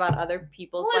learning about other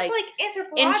people's it's like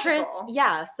anthropological interest.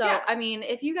 Yeah. So I mean,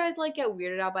 if you guys like get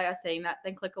weirded out by us saying that,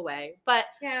 then click away. But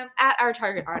at our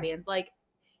target audience, like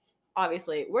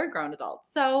obviously we're grown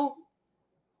adults. So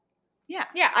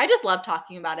yeah, I just love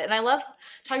talking about it. And I love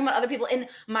talking about other people. And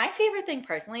my favorite thing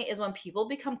personally is when people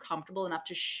become comfortable enough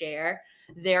to share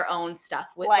their own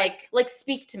stuff with like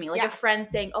speak to me. Like a friend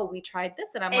saying, oh, we tried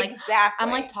this. And I'm like,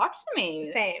 talk to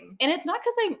me. Same. And it's not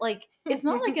because I'm like, it's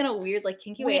not like in a weird, like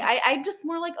kinky way. I'm just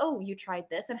more like, oh, you tried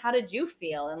this. And how did you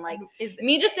feel? And like,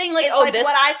 me just saying like, oh, this.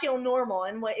 What I feel normal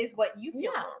and what you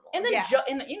feel normal. And then,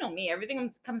 and you know me,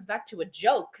 everything comes back to a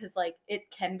joke because like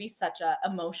it can be such a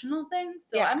emotional thing.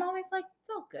 So I'm always like, it's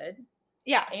all good.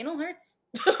 Yeah. Anal hurts.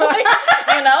 Like,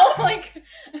 like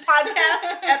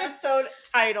podcast episode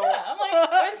title. Yeah, I'm like,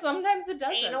 and sometimes it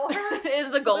doesn't. Anal hurts.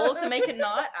 Is the goal to make it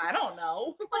not? I don't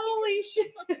know. Holy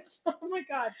shit. Oh my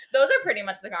god. Those are pretty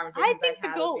much the conversations I think the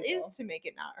goal is to make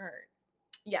it not hurt.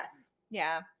 Yes.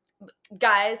 Yeah.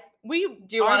 Guys, we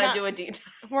do want to do a deep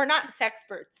dive. We're not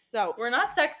sexperts, so. We're not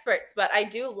sexperts, but I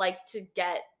do like to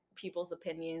get people's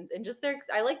opinions and just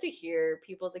I like to hear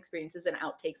people's experiences and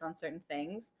outtakes on certain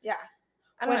things. Yeah.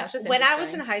 I don't know. It's just when I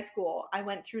was in high school, I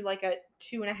went through like a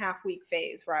 2.5 week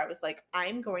phase where I was like,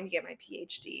 I'm going to get my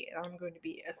PhD and I'm going to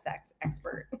be a sex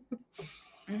expert.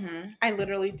 Mm-hmm. I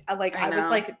literally I was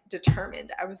like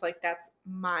determined. I was like, that's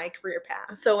my career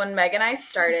path. So when Meg and I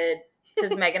started,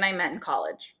 because Meg and I met in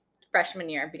college, freshman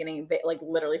year, beginning like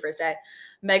literally first day,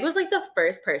 Meg was like the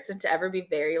first person to ever be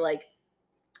very like,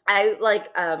 I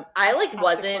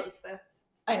wasn't.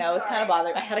 I know, it's kind of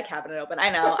bothering. I had a cabinet open.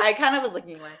 I know. I kind of was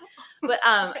looking away. But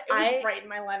it was right in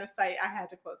my line of sight. I had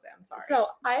to close it. I'm sorry. So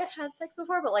I had sex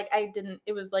before, but like I didn't.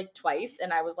 It was like twice,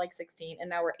 and I was like 16, and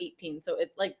now we're 18. So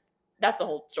it like that's a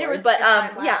whole story. But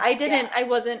I didn't.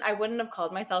 Yeah. I wouldn't have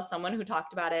called myself someone who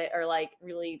talked about it or like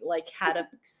really like had a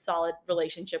solid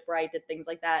relationship where I did things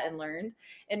like that and learned.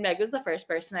 And Meg was the first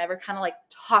person I ever kind of like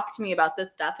talked to me about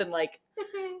this stuff and like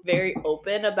very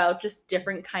open about just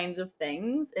different kinds of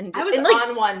things. And I was like,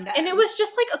 on one then. And it was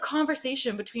just like a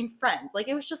conversation between friends. Like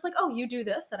it was just like, oh, you do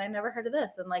this and I never heard of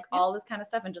this and like all this kind of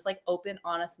stuff and just like open,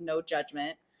 honest, no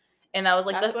judgment. And that was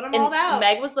like that's what I'm all about.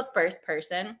 Meg was the first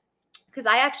person. Because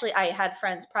I had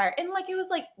friends prior, and like it was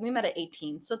like we met at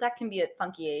 18, so that can be a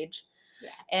funky age. Yeah.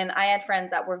 And I had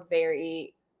friends that were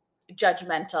very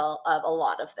judgmental of a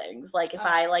lot of things. Like if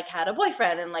I like had a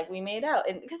boyfriend and like we made out,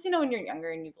 and because you know when you're younger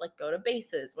and you like go to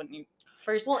bases when you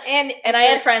first. Well, and I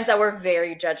had friends that were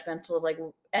very judgmental of like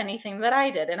anything that I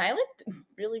did, and I like didn't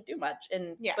really do much.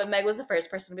 And but Meg was the first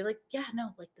person to be like, yeah, no,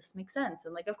 like this makes sense,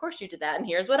 and like of course you did that, and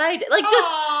here's what I did. Like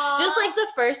just like the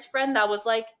first friend that was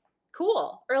like.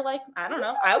 Cool. Or like, I don't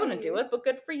know. I wouldn't do it, but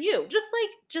good for you.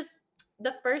 Just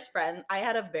the first friend. I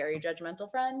had a very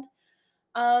judgmental friend.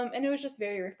 And it was just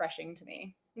very refreshing to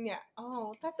me. Yeah.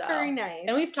 Oh, that's very nice.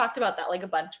 And we've talked about that like a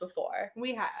bunch before.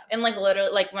 We have. And like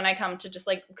literally like when I come to just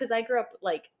like, because I grew up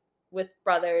like with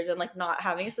brothers and like not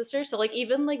having a sister. So like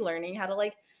even like learning how to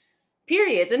like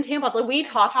periods and tampons, like we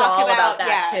talked all about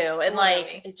that too. And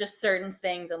like it's just certain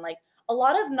things and like a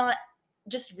lot of not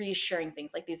just reassuring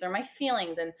things like these are my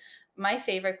feelings and my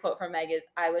favorite quote from Meg is,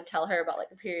 I would tell her about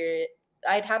like a period.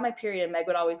 I'd have my period and Meg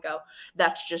would always go,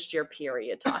 "That's just your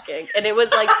period talking." And it was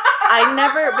like, I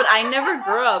never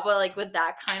grew up with like with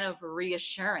that kind of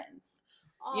reassurance.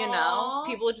 You know, Aw.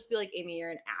 people would just be like, "Amy,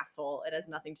 you're an asshole. It has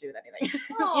nothing to do with anything."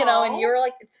 Aw. You know, and you were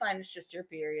like, "It's fine. It's just your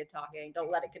period talking. Don't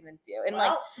let it convince you." And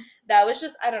like, Well, that was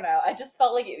just, I don't know. I just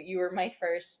felt like you were my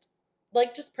first,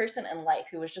 like, just person in life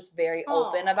who was just very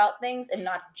open Aw. about things and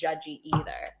not judgy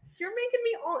either. you're making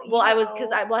me all Well, I was, emo.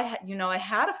 because I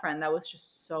had a friend that was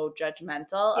just so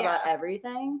judgmental about Yeah.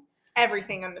 everything.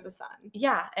 everything under the sun.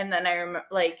 Yeah, and then I remember,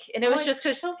 like, and it was just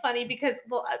because, so funny because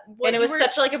and it was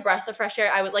such like a breath of fresh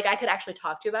air. I was like, I could actually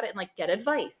talk to you about it and like get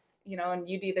advice, you know, and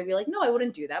you'd either be like, no, I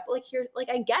wouldn't do that, but like, here, like,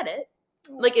 I get it.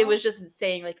 Like, it was just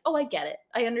saying like, oh, I get it,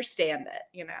 I understand it,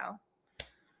 you know.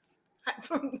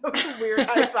 that was a weird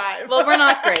high five. Well, we're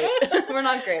not great. We're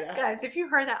not great at Guys, if you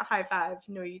heard that high five,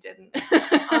 no, you didn't.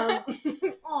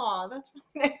 Aw, that's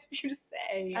really nice of you to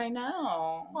say. I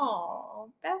know. Aw,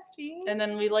 bestie. And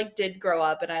then we like did grow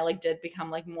up, and I like did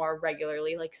become like more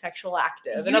regularly like sexual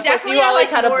active. You And of course, definitely you had, always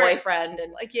like, had a more- boyfriend,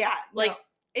 and like, yeah, like, no.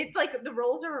 It's like the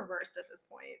roles are reversed at this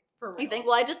point. For real. you think?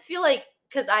 Well, I just feel like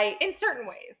because I in certain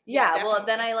ways. yeah, well,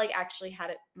 then definitely. I like actually had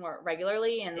it more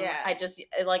regularly, and Yeah. I just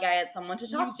like I had someone to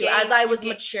talk to gained- as I you was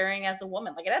gained- maturing as a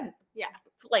woman. Like, it had Yeah.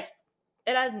 like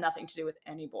it had nothing to do with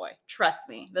any boy. Trust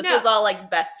me, this No. was all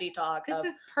like bestie talk. This of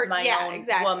is my yeah, own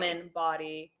exactly. woman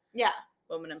body, Yeah.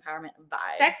 woman empowerment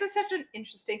vibes. Sex is such an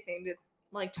interesting thing to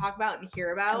like talk about and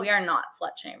hear about. We are not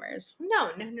slut shamers.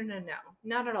 No,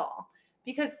 not at all.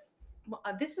 Because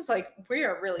this is like we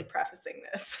are really prefacing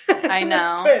this. I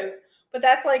know. This quiz. But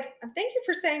that's like, thank you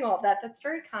for saying all of that. That's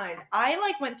very kind. I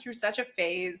like went through such a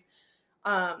phase,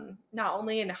 not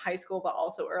only in high school but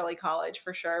also early college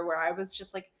for sure, where I was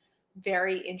just like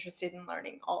very interested in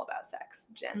learning all about sex.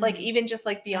 Like even just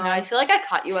like beyond. I feel like I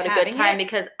caught you at a good having time it.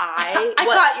 because I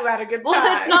caught you at a good time.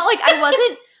 Well, it's not like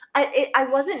I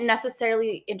wasn't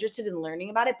necessarily interested in learning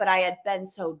about it, but I had been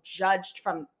so judged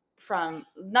from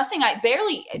nothing. I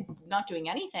barely not doing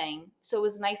anything. So it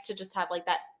was nice to just have like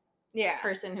that yeah.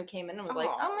 person who came in and was like,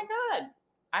 "Oh my god,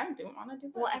 I don't want to do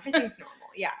this." Well, everything's normal.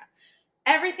 Yeah.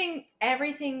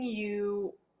 Everything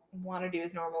you want to do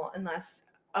is normal unless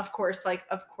of course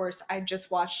I just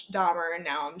watched Dahmer and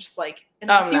now I'm just like,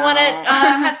 unless you want to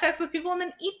have sex with people and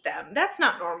then eat them. That's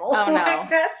not normal. Oh no. Like,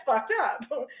 that's fucked up.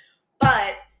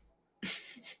 But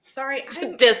sorry,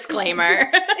 disclaimer.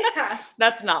 Yeah.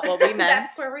 That's not what we meant.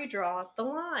 That's where we draw the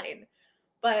line.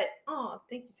 But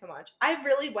thank you so much. I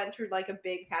really went through like a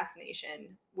big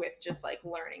fascination with just like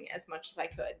learning as much as I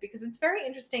could because it's very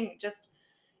interesting just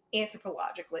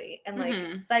anthropologically and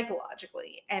like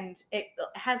psychologically, and it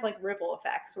has like ripple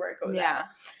effects where it goes out.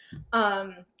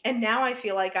 And now I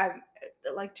feel like I'm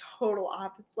like total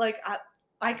opposite. Like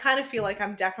I kind of feel like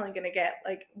I'm definitely gonna get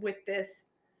like with this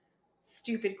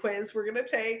stupid quiz we're gonna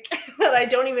take that I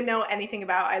don't even know anything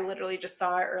about. I literally just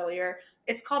saw it earlier.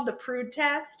 It's called the prude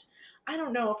test. I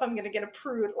don't know if I'm gonna get a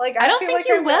prude. Like I don't feel think like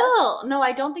you will. No,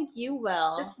 I don't think you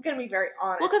will. This is gonna be very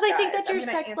honest. Well, because I think guys. that your I'm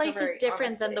gonna sex answer life is very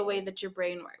different than the honestly. way that your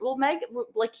brain works. Well, Meg,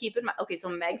 like, keep in mind. Okay, so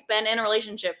Meg's been in a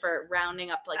relationship for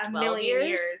rounding up to like 12 million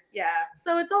years. Yeah.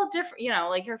 So it's all different. You know,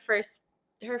 like her first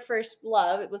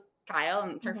love, it was Kyle,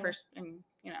 and her first, and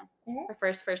you know, her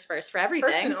first for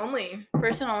everything.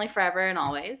 First and only, forever and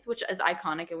always, which is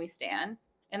iconic, and we stand.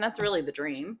 And that's really the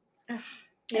dream.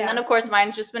 And then, of course,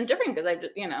 mine's just been different because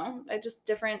I just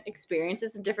different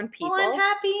experiences and different people. Well, I'm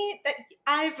happy that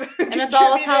I've and it's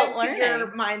all about to learning.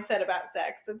 your mindset about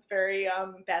sex. That's very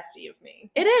bestie of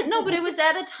me. It is. No, but it was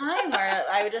at a time where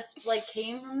I just like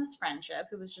came from this friendship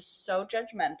who was just so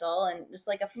judgmental and just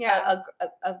like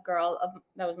a girl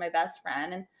that was my best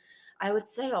friend, and I would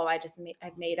say, "Oh, I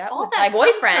made out with my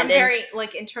boyfriend." Very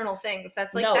like internal things.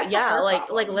 That's like that's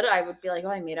like literally, I would be like,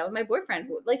 "Oh, I made out with my boyfriend."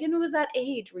 Like, and it was that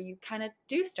age where you kind of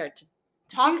do start to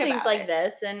talk do things about like it.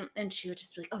 this, and she would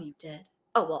just be like, "Oh, you did?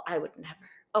 Oh, well, I would never.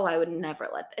 Oh, I would never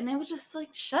let." And it was just like,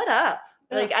 "Shut up!"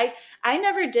 Like I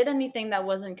never did anything that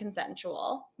wasn't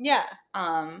consensual. Yeah.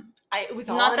 It was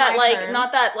all not that terms.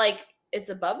 Not that like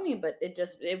it's above me, but it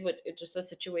just the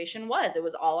situation was. It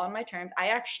was all on my terms.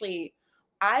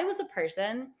 I was a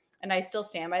person, and I still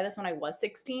stand by this, when I was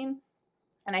 16,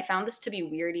 and I found this to be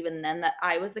weird even then, that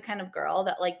I was the kind of girl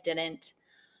that like didn't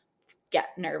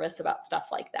get nervous about stuff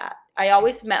like that. I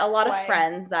always met a lot of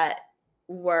friends that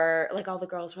were like, all the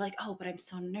girls were like, "Oh, but I'm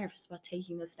so nervous about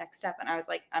taking this next step." And I was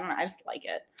like, I don't know, I just like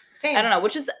it. Same. I don't know,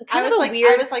 which is kind of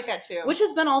weird. I was like that too. Which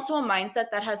has been also a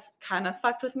mindset that has kind of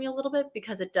fucked with me a little bit,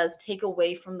 because it does take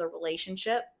away from the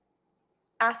relationship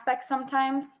aspect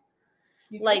sometimes.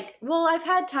 Like, well, I've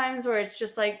had times where it's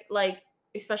just like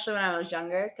especially when I was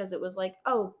younger, because it was like,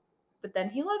 oh, but then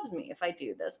he loves me if I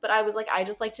do this. But I was like, I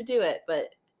just like to do it.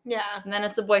 But Yeah. and then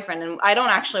it's a boyfriend, and I don't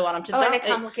actually want him to. And it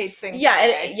complicates things.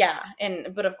 Yeah,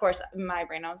 but of course, in my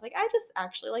brain, I was like, I just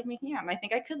actually like making out. And I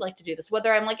think I could like to do this,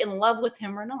 whether I'm like in love with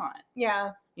him or not.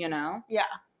 Yeah. You know. Yeah.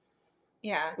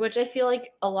 Yeah. Which I feel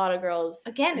like a lot of girls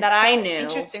again that I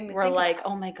so knew were like,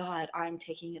 oh my God, I'm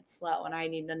taking it slow and I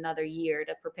need another year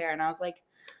to prepare. And I was like,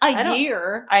 a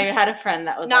year? I had a friend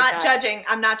that was not like judging.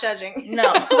 I'm not judging.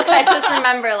 No, but I just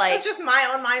remember like it's just my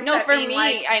own mindset. No, for me,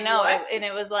 like, I know, and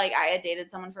it was like I had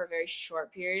dated someone for a very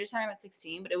short period of time at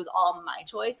 16, but it was all my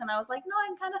choice, and I was like, no,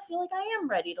 I kind of feel like I am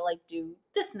ready to like do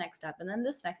this next step and then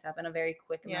this next step in a very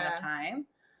quick amount of time,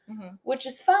 which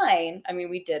is fine. I mean,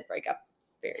 we did break up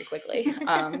very quickly,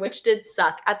 which did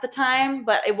suck at the time,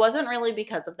 but it wasn't really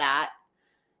because of that.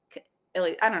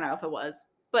 I don't know if it was.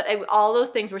 But all those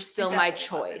things were still my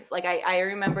choice. Wasn't. Like, I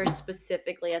remember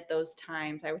specifically at those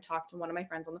times, I would talk to one of my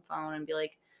friends on the phone and be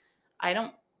like, I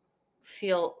don't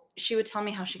feel, she would tell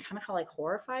me how she kind of felt like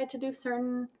horrified to do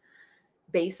certain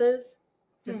bases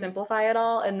to simplify it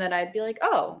all. And then I'd be like,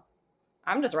 oh,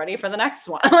 I'm just ready for the next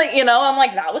one. Like, you know, I'm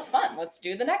like, that was fun. Let's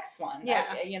do the next one.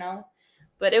 Yeah. You know,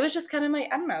 but it was just kind of my,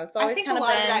 I don't know. It's always kind of been. I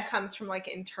think a lot of that comes from like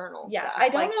internal stuff. I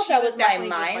don't know if that was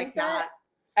my mindset. Like,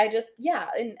 I just,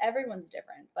 and everyone's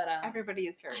different, but everybody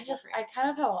is very different. I kind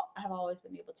of have always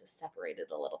been able to separate it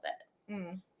a little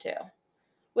bit too,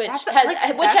 which that's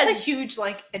has a huge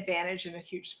like advantage and a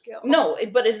huge skill. No,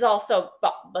 but it's also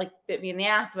like bit me in the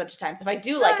ass a bunch of times if I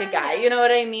do like a guy, you know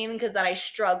what I mean? Because then I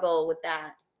struggle with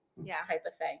that type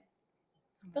of thing.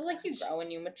 But like you grow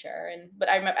and you mature, but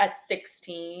I remember at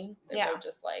 16, they were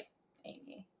just like,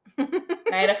 Amy.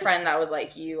 And I had a friend that was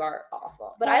like, you are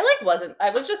awful. But I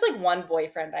was just like one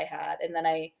boyfriend I had, and then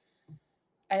I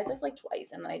had sex like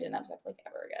twice, and then I didn't have sex like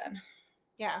ever again.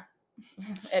 Yeah.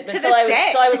 Until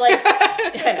I was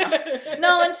like,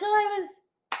 no, until I was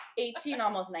 18,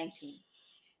 almost 19.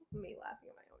 Me laughing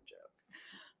at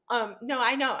my own joke. No,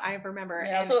 I know, I remember.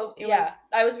 Yeah, so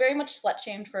I was very much slut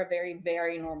shamed for a very,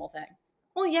 very normal thing.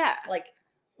 Well, yeah. Like,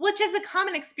 which is a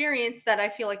common experience that I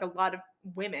feel like a lot of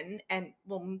women and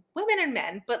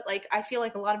men, but like I feel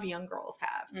like a lot of young girls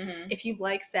have. If you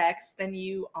like sex, then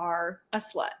you are a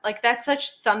slut. Like that's such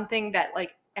something that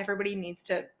like everybody needs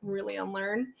to really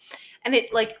unlearn. And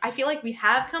it like I feel like we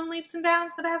have come leaps and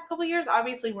bounds the past couple of years.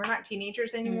 Obviously, we're not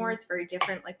teenagers anymore. It's very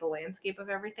different, like the landscape of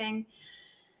everything.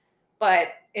 But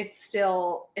it's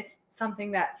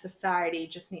something that society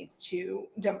just needs to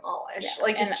demolish. Yeah.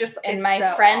 Like, and my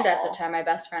so friend awful. At the time, my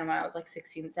best friend when I was like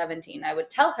 16, 17, I would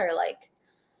tell her like,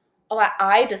 oh,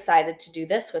 I decided to do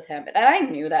this with him. And I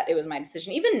knew that it was my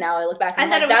decision. Even now I look back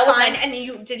and that like, it was fine.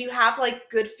 And did you have like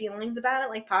good feelings about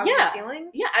it? Like positive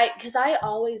feelings? Yeah. Because I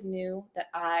always knew that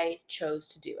I chose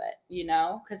to do it, you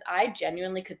know, because I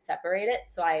genuinely could separate it.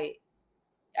 So I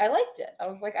liked it. I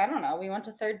was like, I don't know. We went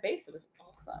to third base. It was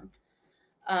awesome.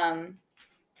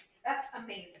 That's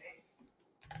amazing.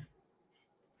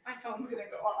 My phone's gonna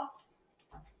go off.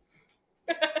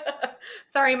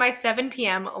 Sorry, my 7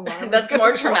 p.m. alarm. That's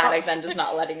more traumatic than just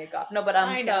not letting it go. No, but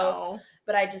I know.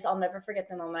 But I'll never forget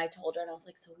the moment I told her, and I was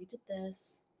like, so we did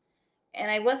this.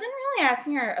 And I wasn't really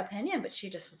asking her opinion, but she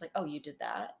just was like, oh, you did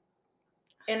that.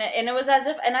 And it was as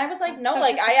if, and I was like, no,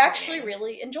 like I actually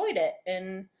really enjoyed it.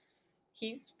 And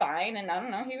he's fine, and I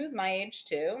don't know, he was my age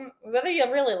too. Whether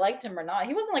you really liked him or not,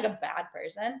 he wasn't like a bad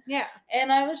person. Yeah.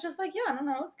 And I was just like, yeah, I don't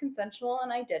know, it was consensual,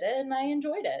 and I did it, and I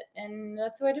enjoyed it, and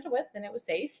that's who I did it with, and it was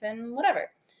safe, and whatever.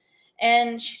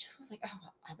 And she just was like, oh,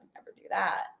 I would never do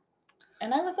that.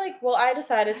 And I was like, well, I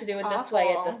decided to do it this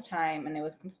way at this time, and it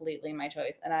was completely my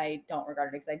choice, and I don't regret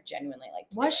it because I genuinely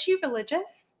liked it. Was she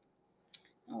religious?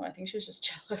 Oh, I think she was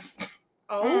just jealous.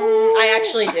 Oh, I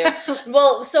actually do.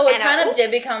 Well, so it kind of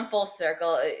did become full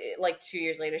circle. Like 2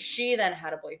 years later, she then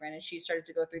had a boyfriend, and she started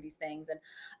to go through these things. And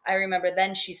I remember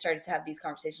then she started to have these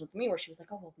conversations with me where she was like,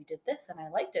 "Oh, well, we did this, and I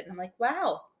liked it." And I'm like,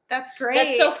 "Wow, that's great.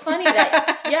 That's so funny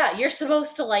that you're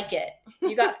supposed to like it.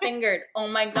 You got fingered. Oh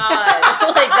my god,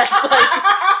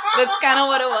 that's kind of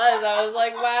what it was. I was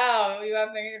like, wow, you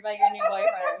got fingered by your new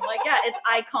boyfriend. Like, yeah, it's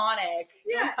iconic.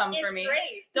 Don't come for me.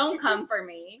 Great. Don't come for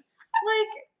me.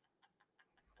 Like."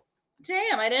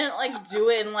 Damn, I didn't like do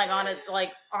it in like on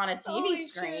a TV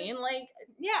screen. Shit. Like,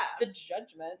 yeah, the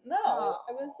judgment. No,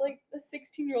 I was like a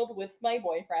 16-year-old with my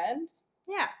boyfriend.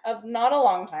 Yeah, of not a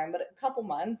long time, but a couple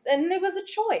months, and it was a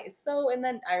choice. So, and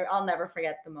then I'll never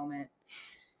forget the moment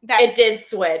that it did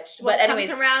switch. But anyways,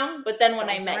 but then when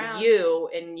I met you,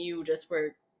 and you just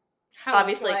were I was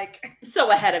obviously like,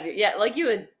 so ahead of you. Yeah, like you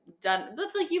had done, but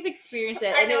like you've experienced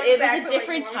it, I and know it was exactly a what you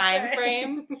different wanna time say.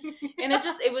 frame. And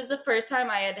it was the first time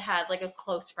I had like a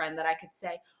close friend that I could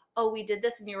say, oh, we did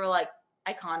this, and you were like,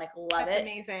 iconic, love That's it.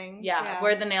 amazing. Yeah,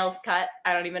 where the nails cut,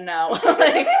 I don't even know.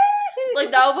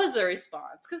 like that was the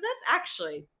response, because that's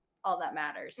actually all that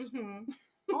matters. Mhm.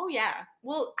 Oh yeah.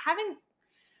 Well, having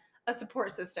a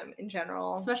support system in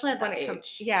general, Especially at when that it comes,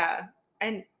 age. yeah,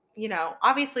 and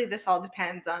obviously this all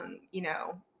depends on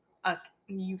us,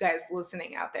 you guys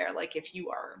listening out there. Like if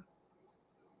you are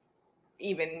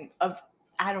even of,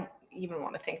 I don't even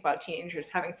want to think about teenagers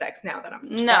having sex now that I'm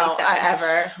 27. No,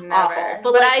 ever, Awful. never.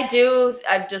 But But like,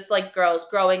 I've just like girls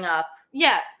growing up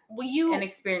yeah, well, and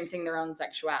experiencing their own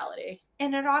sexuality.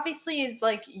 and it obviously is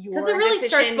like your Because it really decision.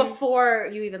 starts before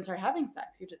you even start having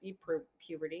sex. You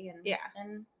puberty and Yeah.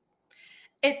 and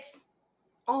It's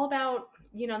all about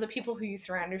the people who you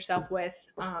surround yourself with.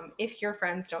 If your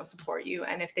friends don't support you,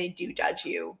 and if they do judge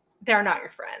you, they're not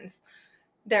your friends.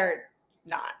 They're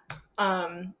not.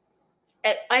 And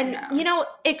no.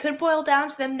 it could boil down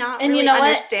to them not And really you know what?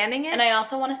 understanding it. And I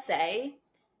also want to say,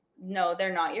 no,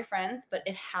 they're not your friends, but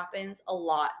it happens a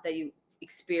lot that you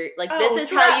experience. Like this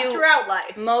is how you throughout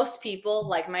life. Most people,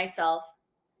 like myself,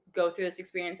 go through this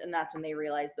experience, and that's when they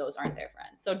realize those aren't their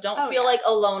friends. So don't feel like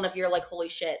alone if you're like, holy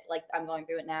shit, like I'm going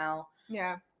through it now.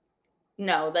 Yeah.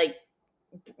 No, like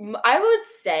I would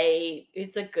say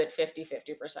it's a good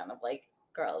 50% of like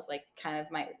girls like kind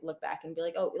of might look back and be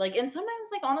like, oh, like, and sometimes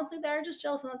like honestly they're just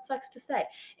jealous, and that sucks to say.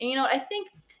 And you know what, I think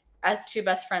as two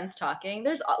best friends talking,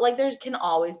 there can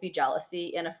always be jealousy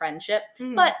in a friendship,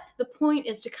 but the point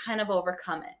is to kind of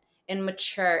overcome it and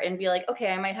mature and be like,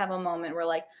 okay, I might have a moment where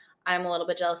like I'm a little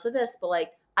bit jealous of this, but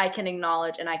like I can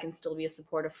acknowledge, and I can still be a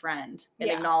supportive friend and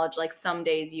acknowledge like some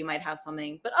days you might have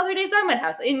something, but other days I might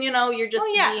have something. And you're just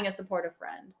being a supportive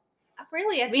friend.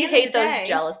 Really, We hate those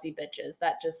jealousy bitches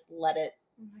that just let it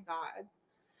oh my God,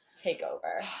 take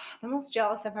over. The most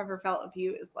jealous I've ever felt of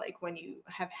you is like when you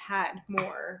have had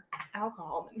more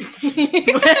alcohol than me.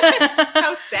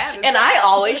 How sad is and that? I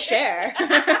always share.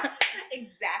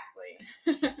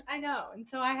 Exactly. I know. And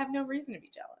so I have no reason to be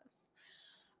jealous.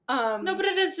 No, but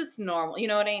it is just normal. You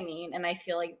know what I mean? And I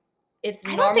feel like it's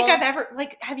normal. I don't think I've ever,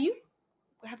 like, have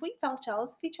we felt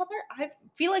jealous of each other? I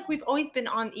feel like we've always been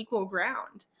on equal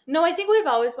ground. No, I think we've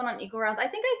always been on equal grounds. I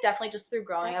think I've definitely just through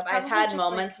growing up, I've had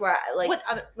moments where I, like with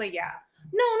other, like, yeah.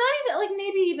 No, not even like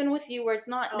maybe even with you where it's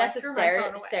not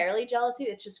necessarily jealousy.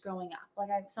 It's just growing up. Like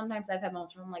sometimes I've had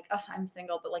moments where I'm like, oh, I'm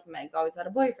single, but like Meg's always had a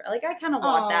boyfriend. Like I kind of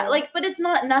want that. Like, but it's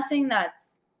nothing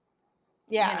that's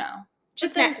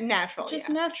just natural. Just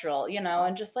natural,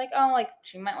 and just like, oh, like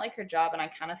she might like her job and I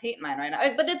kind of hate mine right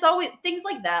now. But it's always things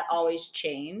like that always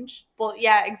change. Well,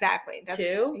 yeah, exactly.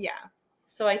 Too. Yeah.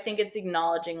 So I think it's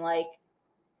acknowledging like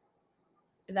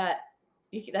that.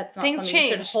 That's not things something you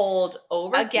should hold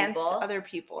over against people. Other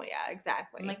people. Yeah,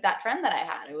 exactly. And like that friend that I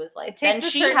had, it was like, then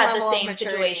she had the same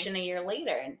situation a year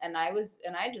later, and I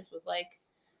just was like,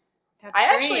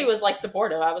 actually was like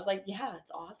supportive. I was like, yeah,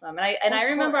 it's awesome. And I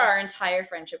remember our entire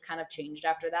friendship kind of changed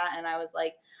after that, and I was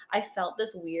like, I felt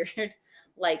this weird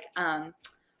like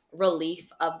relief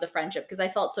of the friendship because I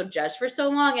felt so judged for so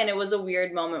long, and it was a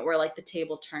weird moment where like the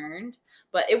table turned,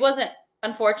 but it wasn't.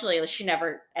 Unfortunately, she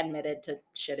never admitted to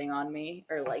shitting on me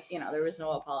or like, there was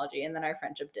no apology. And then our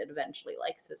friendship did eventually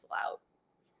like sizzle out.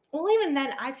 Well, even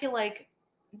then, I feel like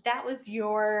that was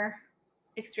your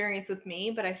experience with me,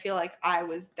 but I feel like I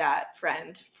was that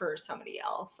friend for somebody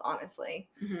else, honestly.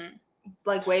 Mm-hmm.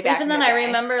 Like way back. Even then, I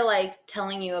remember like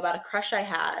telling you about a crush I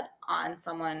had on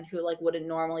someone who like wouldn't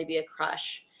normally be a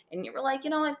crush. And you were like, you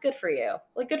know what? Good for you.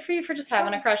 Like, good for you for just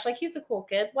having a crush. Like, he's a cool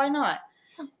kid. Why not?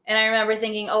 And I remember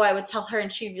thinking, oh, I would tell her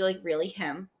and she'd be like, really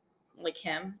him. Like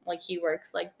he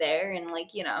works like there and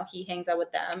like, he hangs out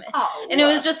with them. And it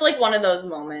was just like one of those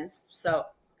moments. So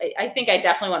I think I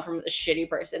definitely went from a shitty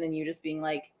person and you just being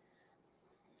like,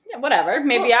 yeah, whatever.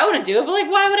 Maybe I wouldn't do it, but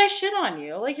like, why would I shit on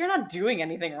you? Like, you're not doing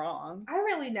anything wrong. I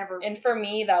really never. And for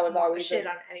me, that was always shit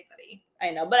on anybody.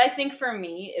 I know. But I think for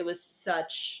me, it was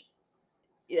such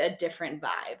a different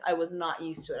vibe. I was not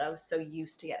used to it. I was so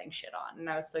used to getting shit on, and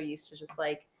I was so used to just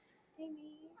like,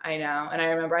 I know. And I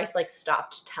remember I like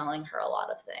stopped telling her a lot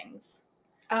of things.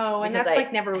 Oh, and that's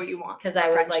like never what you want. Because I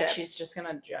was like, she's just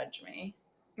gonna judge me.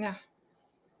 Yeah.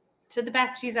 To the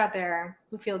besties out there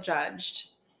who feel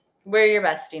judged, we're your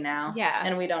bestie now. Yeah,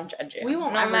 and we don't judge you. We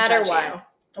won't no matter what.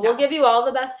 No. We'll give you all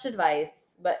the best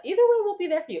advice, but either way, we'll be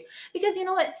there for you. Because you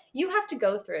know what, you have to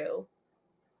go through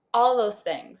all those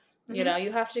things. Mm-hmm.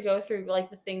 You have to go through like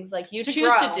the things like you choose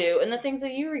to do and the things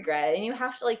that you regret, and you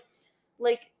have to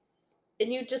like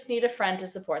and you just need a friend to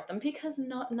support them because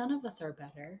none of us are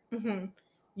better. Mm-hmm.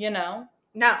 You know?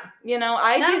 No. You know,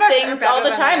 I None do of us are things better all the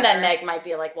than time the that other. Meg might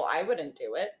be like, well, I wouldn't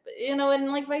do it. But, you know, and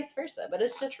like vice versa. But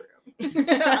it's not just true. but We would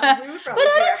probably at do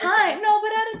a everything. time. No,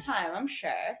 but at a time, I'm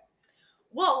sure.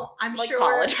 Well, I'm Like sure.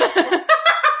 college. No,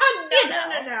 You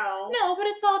know. no. No, but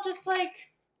it's all just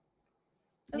like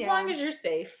as Yeah. long as you're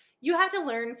safe. You have to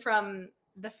learn from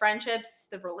the friendships,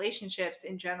 the relationships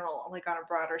in general, like on a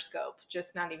broader scope,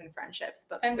 just not even friendships,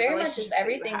 but And the very much if relationships that you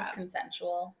everything's have.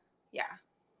 consensual, Yeah.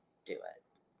 do it.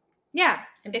 Yeah.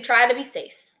 And try to be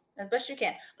safe as best you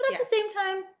can. But at the Yes. same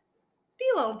time, Be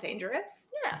a little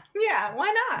dangerous. yeah. Yeah,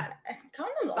 why not?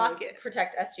 Condoms Fuck only it.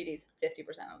 protect STDs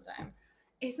 50% of the time.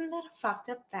 Isn't that a fucked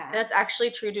up fact? That's actually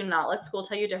true. Do not let school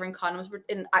tell you different. Condoms.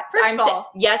 First of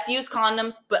all, yes, use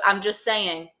condoms, but I'm just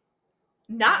saying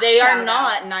they are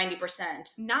not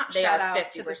 90%. Not They shout are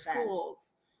out to 50%. the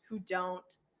schools who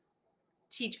don't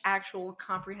teach actual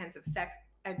comprehensive sex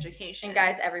education. And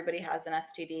guys, everybody has an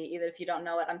STD. Even if you don't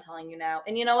know it, I'm telling you now.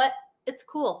 And you know what? It's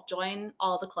cool. Join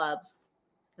all the clubs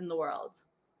in the world.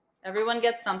 Everyone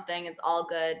gets something. It's all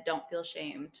good. Don't feel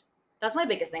ashamed. That's my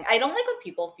biggest thing. I don't like when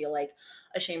people feel like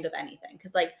ashamed of anything.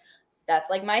 Because like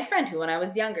that's like my friend who when I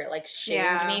was younger, like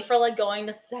shamed me for like going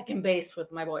to second base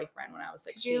with my boyfriend when I was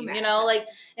 16. You know, like,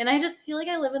 and I just feel like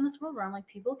I live in this world where I'm like,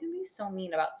 people can be so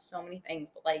mean about so many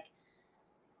things, but like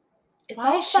it's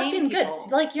Why all fucking people?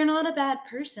 good. Like, you're not a bad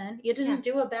person. You didn't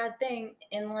do a bad thing.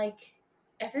 And, like,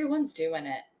 everyone's doing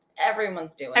it.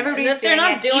 Everyone's doing it. And if they're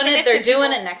not doing it, they're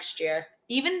doing it next year.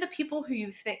 Even the people who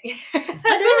you think.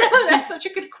 That's such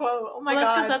a good quote. Oh, my God.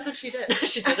 That's because that's what she did.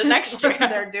 She did it next year.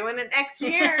 They're doing it next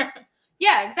year.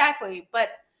 Yeah, exactly. But,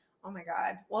 oh, my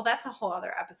God. Well, that's a whole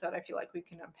other episode I feel like we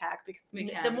can unpack. Because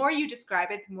the more you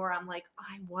describe it, the more I'm like,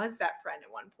 I was that friend at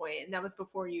one point. And that was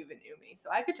before you even knew me. So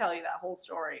I could tell you that whole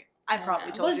story. I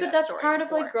probably told you that story. But that's part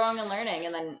of, like, growing and learning.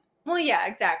 And then... Well, yeah,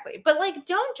 exactly. But, like,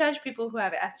 don't judge people who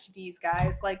have STDs,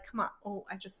 guys. Like, come on. Oh,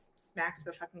 I just smacked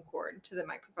the fucking cord to the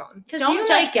microphone. Because you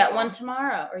might get one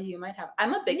tomorrow, or you might have...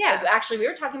 I'm a big... Yeah. Actually, we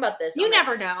were talking about this. You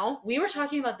never know. We were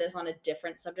talking about this on a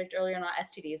different subject earlier, not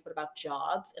STDs, but about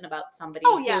jobs and about somebody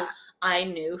who I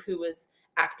knew who was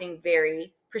acting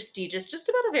very prestigious, just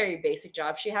about a very basic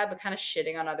job she had, but kind of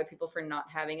shitting on other people for not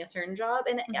having a certain job.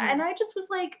 And I just was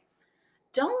like,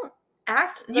 don't...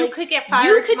 act you like could get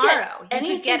fired tomorrow.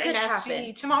 You could get an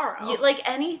STD tomorrow. Like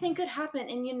anything could happen,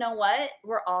 and you know what?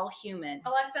 We're all human.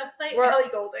 Alexa, play Ellie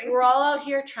Goulding. We're all out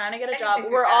here trying to get a job.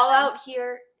 We're all out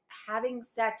here having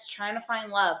sex, trying to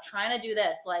find love, trying to do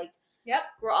this. Like, yep,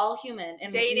 we're all human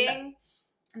and dating.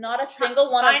 Not a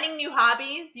single one finding new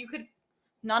hobbies. You could.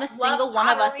 Not a single one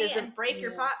of us is and break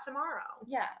your pot tomorrow.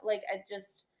 Yeah, like I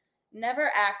just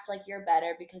never act like you're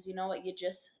better because you know what? You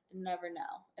just never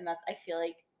know, and that's I feel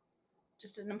like.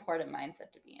 Just an important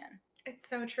mindset to be in. It's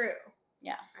so true.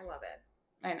 Yeah. I love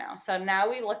it. I know. So now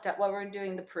we looked at what we're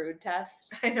doing the prude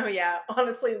test. I know, yeah.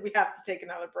 Honestly, we have to take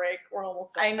another break. We're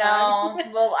almost out of time. I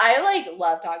know. Well, I like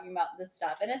love talking about this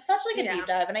stuff. And it's such like a deep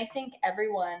dive. And I think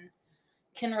everyone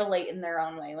can relate in their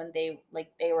own way when they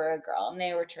were a girl and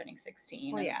they were turning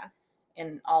 16. Well, yeah.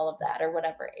 And all of that or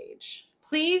whatever age.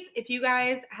 Please, if you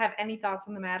guys have any thoughts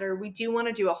on the matter, we do want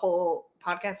to do a whole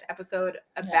podcast episode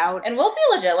about and we'll be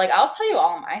legit. Like I'll tell you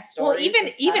all my stories.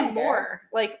 Well, even more.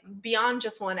 Like beyond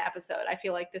just one episode. I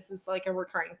feel like this is like a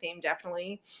recurring theme,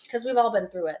 definitely. Because we've all been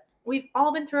through it. We've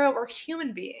all been through it. We're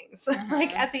human beings.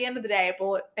 Like at the end of the day,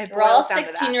 we're all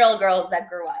 16-year-old girls that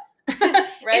grew up.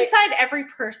 Right? Inside every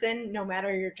person, no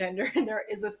matter your gender, there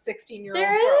is a 16-year-old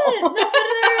girl.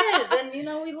 There is. And you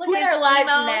know, we look at our lives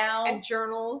now and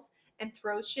journals. And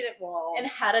throws shit at walls. And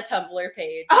had a Tumblr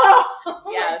page. Oh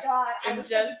yes. My God. I was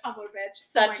such a Tumblr bitch.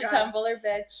 Such a Tumblr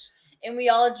bitch. And we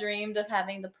all dreamed of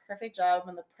having the perfect job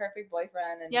and the perfect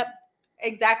boyfriend. And yep.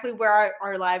 Exactly where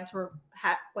our lives were,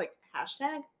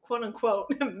 hashtag, quote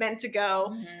unquote, meant to go.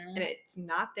 Mm-hmm. And it's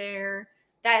not there.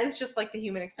 That is just like the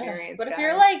human experience. But if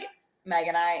you're like Meg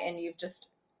and I and you've just,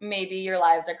 maybe your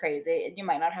lives are crazy and you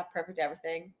might not have perfect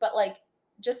everything. But like,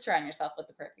 just surround yourself with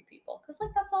the perfect people. Because,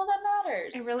 like, that's all that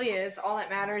matters. It really is. All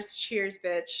that matters. Cheers,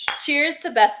 bitch. Cheers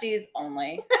to besties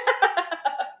only.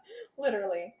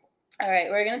 Literally. All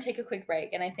right, we're going to take a quick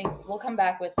break. And I think we'll come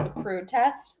back with the prude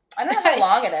test. I don't know how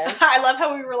long it is. I love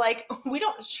how we were like, we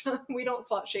don't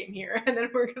slut shame here. And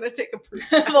then we're going to take a prude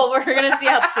test. Well, we're going to see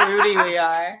how prudy we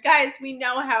are. Guys, we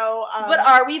know how... but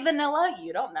are we vanilla?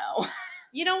 You don't know.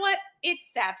 You know what?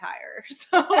 It's satire.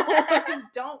 So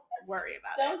don't worry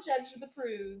about it. Don't judge the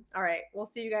prudes. All right. We'll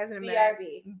see you guys in a minute.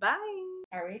 BRB. Bye.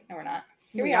 Are we? No, we're not.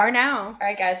 Here we are now. All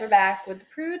right, guys. We're back with the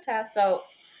prude test. So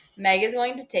Meg is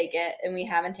going to take it, and we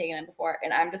haven't taken it before.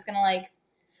 And I'm just going to,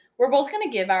 We're both going to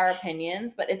give our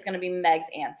opinions, but it's going to be Meg's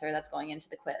answer that's going into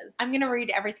the quiz. I'm going to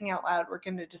read everything out loud we're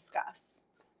going to discuss.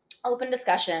 Open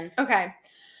discussion. Okay.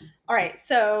 All right.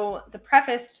 So the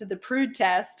preface to the prude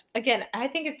test, again, I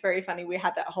think it's very funny. We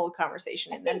had that whole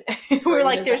conversation and then we were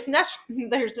like, there's no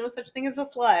such thing as a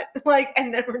slut. Like,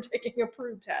 and then we're taking a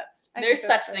prude test. There's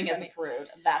such thing as a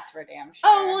prude. That's for damn sure.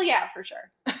 Oh, well, yeah, for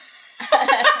sure.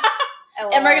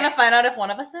 And we're going to find out if one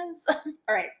of us is.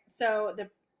 All right. So the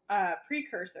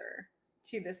precursor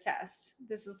to this test,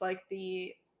 this is like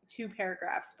the 2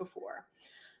 paragraphs before.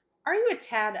 Are you a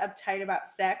tad uptight about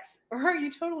sex, or are you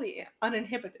totally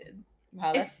uninhibited?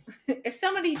 Wow, if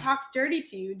somebody talks dirty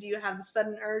to you, do you have the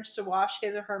sudden urge to wash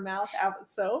his or her mouth out with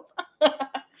soap?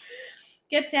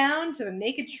 Get down to the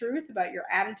naked truth about your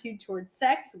attitude towards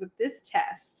sex with this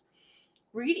test.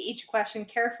 Read each question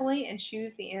carefully and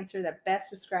choose the answer that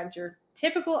best describes your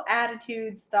typical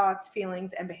attitudes, thoughts,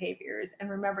 feelings, and behaviors.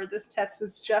 And remember, this test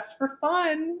is just for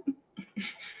fun.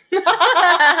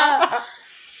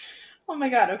 Oh my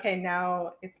God. Okay,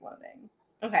 now it's loading.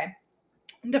 Okay.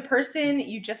 The person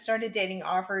you just started dating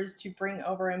offers to bring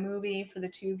over a movie for the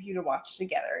 2 of you to watch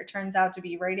together. It turns out to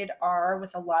be rated R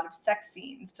with a lot of sex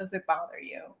scenes. Does it bother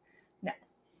you?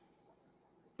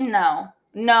 No.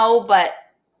 No, but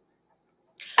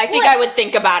I think I would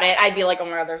think about it. I'd be like, oh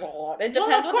my God, there's a lot. It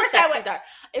depends what the sex scenes are.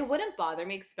 It wouldn't bother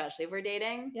me, especially if we're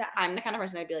dating. Yeah. I'm the kind of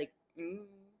person I'd be like,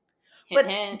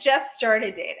 hint. Just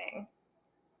started dating.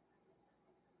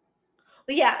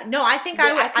 Yeah, no, I think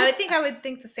I would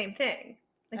think the same thing.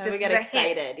 Like, this would get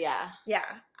excited, yeah. Yeah,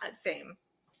 same.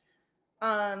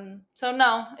 So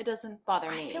no, it doesn't bother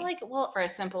me. I feel like, for a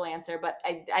simple answer, but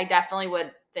I definitely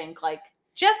would think like,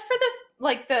 just for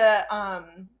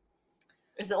the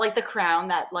is it like The Crown,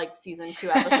 that like season 2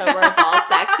 episode where it's all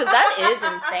sex? Because that is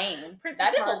insane.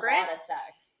 That is Margaret. A lot of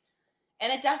sex.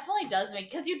 And it definitely does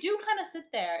make, because you do kind of sit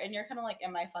there and you're kind of like,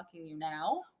 am I fucking you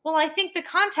now? Well, I think the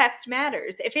context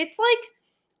matters. If it's like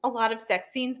a lot of sex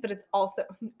scenes, but it's also,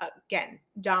 again,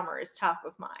 Dahmer is top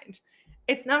of mind.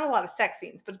 It's not a lot of sex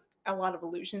scenes, but it's a lot of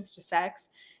allusions to sex.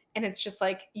 And it's just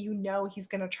like, he's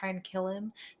going to try and kill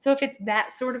him. So if it's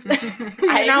that sort of thing.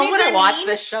 I need to watch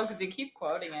this show because you keep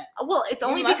quoting it. Well, it's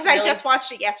only because I just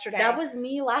watched it yesterday. That was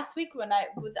me last week with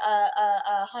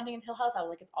Haunting of Hill House. I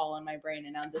was like, it's all in my brain.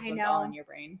 And now this one's all in your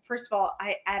brain. First of all,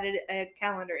 I added a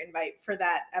calendar invite for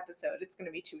that episode. It's going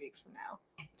to be 2 weeks from now.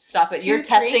 Stop it. You're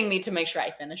testing me to make sure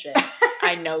I finish it.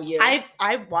 I know you.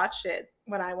 I watched it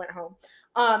when I went home.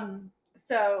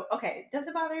 So, okay, does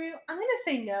it bother you? I'm going to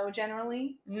say no,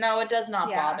 generally. No, it does not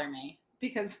bother me.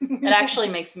 Because it actually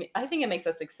I think it makes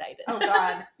us excited. Oh,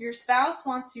 God. Your spouse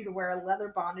wants you to wear a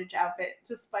leather bondage outfit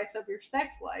to spice up your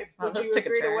sex life. Would you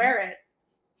agree to wear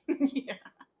it? Yeah.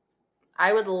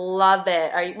 I would love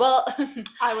it.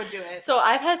 I would do it. So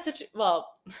I've had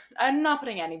I'm not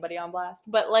putting anybody on blast,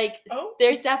 but like,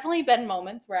 there's definitely been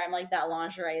moments where I'm like, that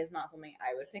lingerie is not something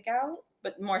I would pick out,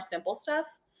 but more simple stuff.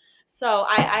 So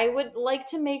I would like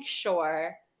to make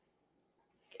sure,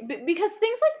 because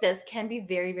things like this can be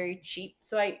very, very cheap.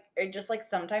 So I just like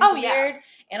sometimes weird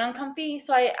and uncomfy.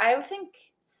 So I think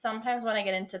sometimes when I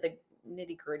get into the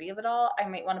nitty gritty of it all, I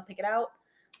might want to pick it out.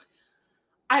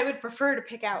 I would prefer to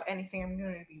pick out anything I'm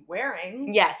going to be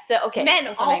wearing. Yes. So, okay. Men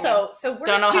also, so we're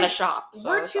don't know how to shop. So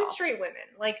we're 2 straight women.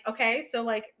 Like, okay, so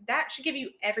like that should give you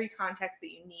every context that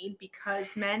you need,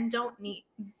 because men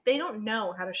they don't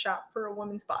know how to shop for a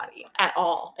woman's body at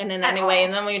all, and in any way.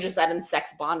 And then when you just add in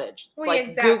sex bondage,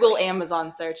 it's Google,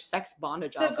 Amazon search sex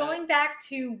bondage. So going back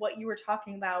to what you were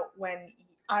talking about when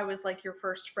I was like your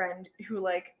first friend who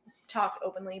like talked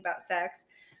openly about sex,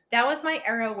 that was my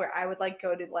era where I would like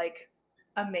go to like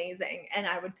Amazing, and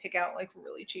I would pick out like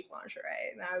really cheap lingerie,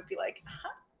 and I would be like, huh.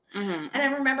 And I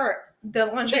remember the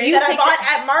lingerie that I bought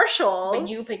at Marshall's. But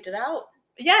you picked it out.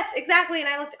 Yes, exactly, and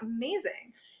I looked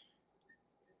amazing.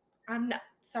 I'm not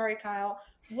sorry, Kyle.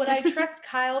 Would I trust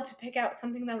Kyle to pick out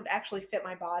something that would actually fit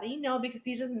my body? No, because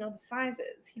he doesn't know the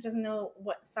sizes. He doesn't know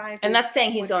what sizes. And that's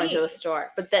saying he's going to a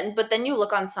store. But then you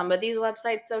look on some of these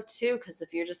websites though too, because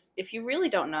if you really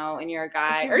don't know and you're a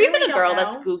guy or even a girl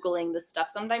that's Googling this stuff,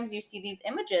 sometimes you see these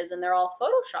images and they're all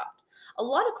photoshopped. A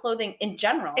lot of clothing in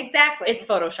general is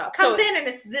photoshopped. Comes in and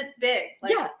it's this big.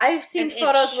 Like I've seen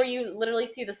photos where you literally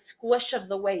see the squish of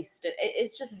the waist.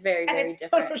 It's just very, very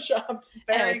different. Photoshopped.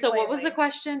 Anyway, so what was the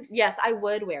question? Yes, I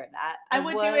would wear that. I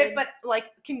would do it, but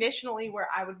like conditionally, where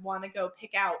I would want to go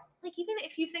pick out. Like, even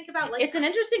if you think about like, it's an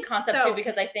interesting concept too,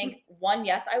 because I think 1,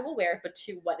 yes, I will wear it, but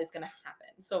 2, what is going to happen?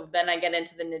 So then I get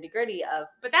into the nitty gritty of.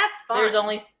 But that's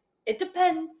fun. It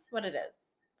depends what it is.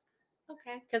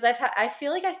 Okay. Because I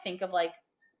feel like I think of like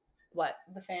What?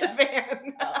 The The fan?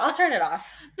 fan. Oh, I'll turn it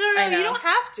off. No, I you know. don't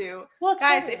have to. Well,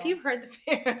 Guys, totally if you've heard the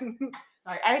fan,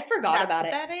 sorry, I forgot that's about what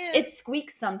it. that is. It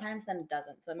squeaks sometimes, then it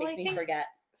doesn't, so it Well, makes I me think forget.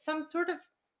 some sort of.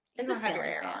 You It's a don't have your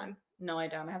ceiling air fan. on. No, I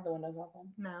don't. I have the windows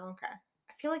open. No, okay.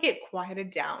 I feel like it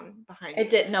quieted down behind It you.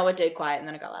 did. No, it did quiet, and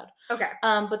then it got loud. Okay.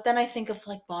 But then I think of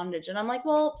like bondage, and I'm like,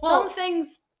 well, some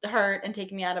things hurt and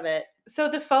take me out of it. So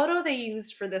the photo they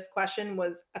used for this question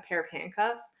was a pair of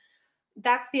handcuffs.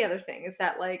 That's the other thing, is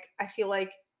that like I feel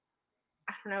like,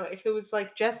 I don't know, if it was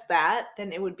like just that,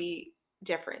 then it would be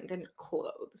different than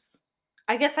clothes.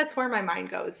 I guess that's where my mind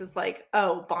goes, is like,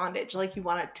 oh, bondage, like you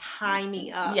want to tie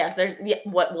me up. Yes,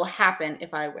 what will happen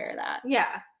if I wear that?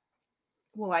 Yeah.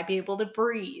 Will I be able to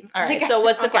breathe? All right. Like, So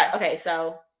what's the okay. question? Okay,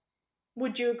 so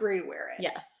Would you agree to wear it?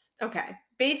 yes. Okay.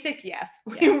 Basic, yes.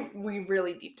 Yes. We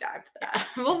really deep dived that.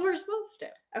 Well, we're supposed to.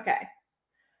 Okay.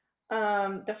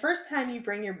 The first time you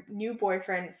bring your new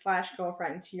boyfriend /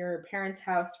 girlfriend to your parents'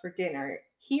 house for dinner,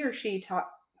 he or she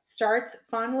starts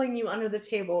fondling you under the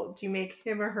table. Do you make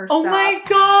him or her stop? Oh my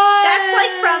god! That's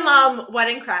like from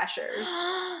Wedding Crashers.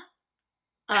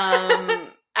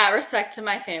 Out respect to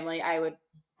my family, I would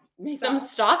make them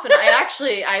stop, and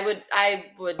I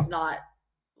would not.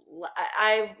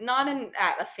 I'm not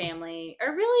at a family,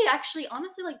 or really, actually,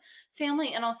 honestly, like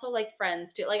family and also like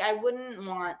friends too. Like I wouldn't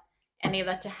want any of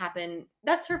that to happen.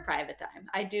 That's for private time.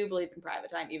 I do believe in private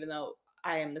time, even though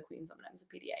I am the queen sometimes of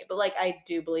PDA. But like I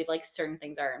do believe like certain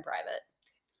things are in private.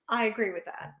 I agree with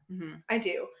that. Mm-hmm. I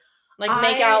do. Like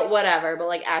make out whatever, but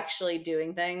like actually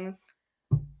doing things.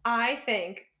 I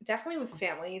think definitely with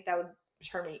family that would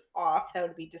turn me off. That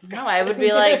would be disgusting. No, I would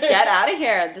be like, get out of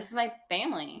here. This is my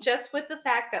family. Just with the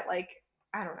fact that like,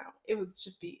 I don't know, it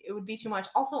would be too much.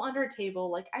 Also under a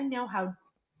table, like I know how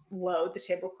low the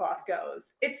tablecloth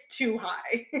goes. It's too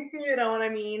high. You know what I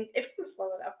mean? If it was low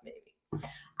enough, maybe.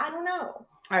 I don't know.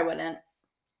 I wouldn't.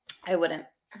 I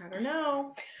don't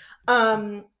know.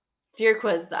 It's your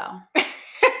quiz though.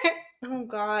 Oh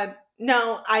God.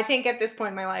 No, I think at this point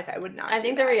in my life I would not. I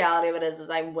think the reality of it is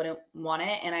I wouldn't want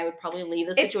it, and I would probably leave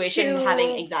the situation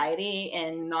having anxiety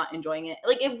and not enjoying it.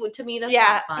 Like it would, to me, that's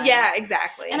not fun. Yeah,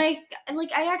 exactly. And I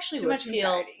actually would feel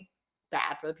anxiety.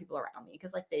 bad for the people around me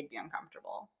because like they'd be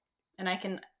uncomfortable, and I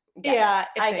can I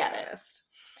get it.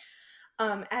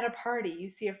 At a party, you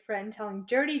see a friend telling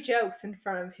dirty jokes in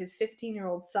front of his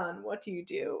 15-year-old son. What do you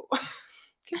do?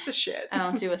 Gives a shit. I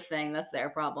don't do a thing. That's their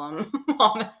problem,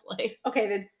 honestly.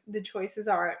 Okay, the choices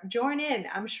are join in.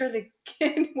 I'm sure the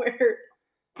kid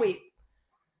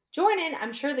join in.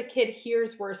 I'm sure the kid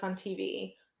hears worse on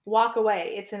TV. Walk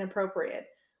away. It's inappropriate.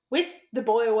 Whisk the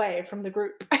boy away from the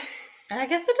group. I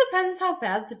guess it depends how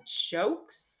bad the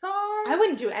jokes are. I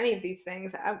wouldn't do any of these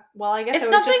things. I guess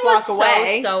if I would just walk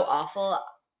away.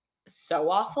 So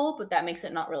awful, but that makes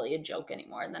it not really a joke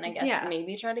anymore. And then I guess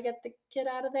maybe try to get the kid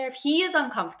out of there if he is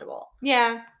uncomfortable.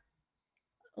 Yeah.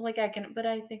 Like I can, but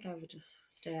I think I would just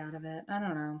stay out of it. I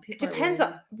don't know. It depends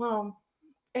on,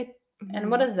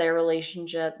 and what is their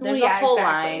relationship? There's a whole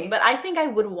line, but I think I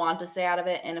would want to stay out of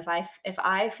it. And if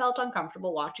I felt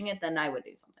uncomfortable watching it, then I would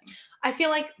do something. I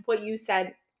feel like what you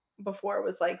said before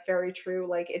was like very true.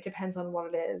 Like it depends on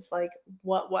what it is. Like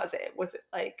what was it? Was it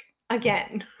like,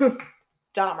 again,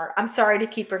 Dahmer? I'm sorry to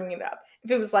keep bringing it up.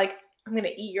 If it was like, I'm gonna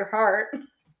eat your heart,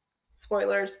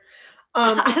 spoilers.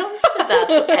 I don't think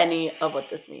that's any of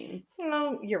what this means.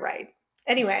 No, you're right.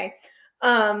 Anyway,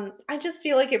 I just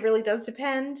feel like it really does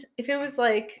depend. If it was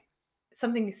like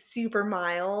something super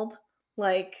mild,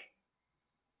 like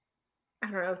I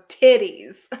don't know,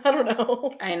 titties. I don't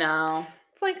know. I know.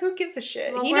 It's like, who gives a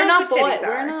shit? Well, he we're knows not what titties boys. are.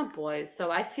 We're not boys, so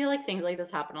I feel like things like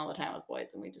this happen all the time with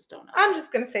boys, and we just don't know. I'm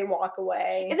just gonna say walk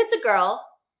away. If it's a girl,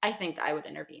 I think I would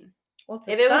intervene. Well, it's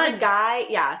if it was a guy,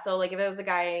 yeah. So like, if it was a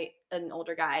guy, an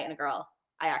older guy, and a girl,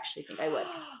 I actually think I would.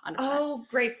 100%. Oh,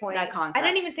 great point. That concept. I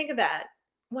didn't even think of that.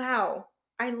 Wow,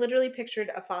 I literally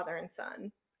pictured a father and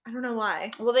son. I don't know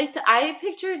why. Well, I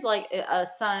pictured like a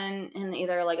son and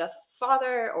either like a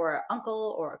father or an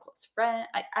uncle or a close friend.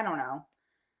 I don't know.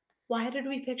 Why did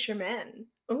we picture men?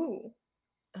 Ooh.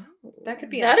 That could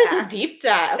be that is a deep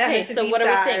dive. Okay, so what are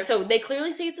we saying? So they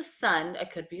clearly say it's a son. It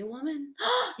could be a woman.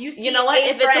 You know what?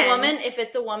 If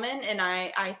it's a woman, and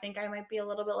I think I might be a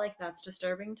little bit like, that's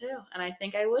disturbing too. And I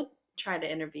think I would try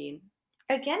to intervene.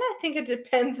 Again, I think it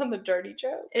depends on the dirty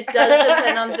joke. It does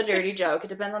depend on the dirty joke. It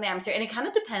depends on the atmosphere. And it kind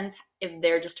of depends if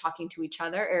they're just talking to each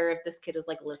other or if this kid is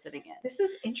like listening in. This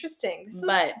is interesting.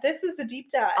 This is a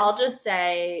deep dive. I'll just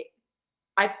say,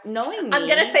 knowing me, I'm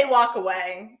going to say walk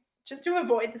away just to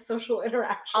avoid the social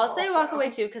interaction. I'll say walk away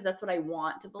too because that's what I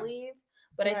want to believe.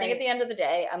 But I think at Right. the end of the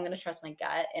day, I'm going to trust my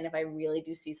gut. And if I really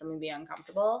do see something be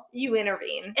uncomfortable, You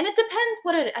intervene. and it depends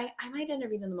what I might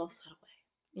intervene in the most subtle way,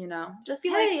 just be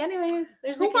hey, like, anyways,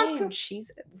 there's Who a wants game. some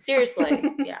Cheez-Its? Seriously,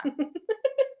 yeah.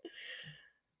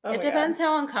 Oh It my depends God.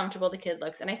 how uncomfortable the kid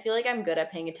looks. And I feel like I'm good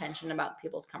at paying attention about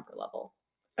people's comfort level.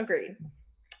 Agreed.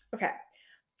 Okay.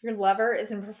 Your lover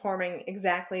isn't performing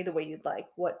exactly the way you'd like.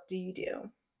 What do you do?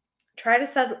 Try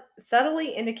to subtly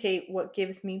indicate what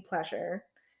gives me pleasure.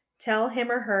 Tell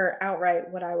him or her outright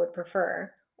what I would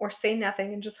prefer. Or say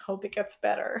nothing and just hope it gets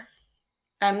better.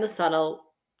 I'm the subtle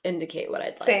indicate what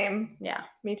I'd like. Same. Yeah.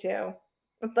 Me too.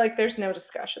 Like, there's no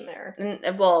discussion there.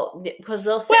 And, well, because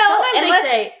they'll say, Well, sometimes unless- they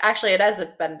say, actually, it has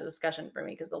been a discussion for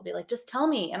me because they'll be like, just tell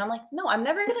me. And I'm like, no, I'm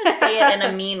never going to say it in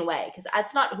a mean way because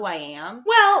that's not who I am.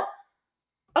 Well,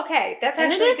 okay. That's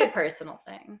And actually it is a personal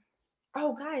thing.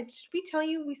 Oh, guys, did we tell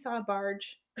you we saw a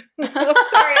barge? I'm sorry,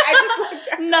 I just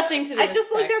looked out. Nothing to do I with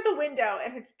just looked sex. out the window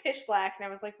and it's pitch black, and I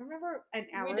was like, remember an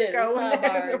hour We did. ago We saw when a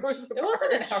there barge. was a It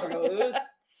wasn't an barge? hour ago. It was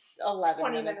 11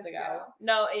 20 minutes ago. ago.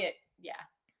 No, yeah,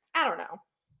 I don't know.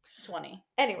 20.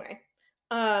 Anyway,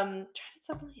 try to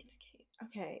subtly indicate.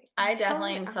 Okay. I tell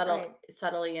definitely me am outright.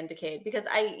 subtly indicate because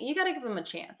you got to give them a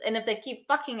chance. And if they keep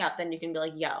fucking up, then you can be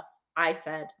like, yo, I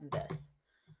said this.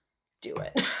 Do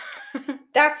it.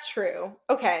 That's true.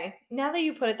 Okay. Now that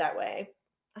you put it that way,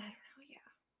 I don't know. Yeah.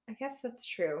 I guess that's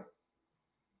true.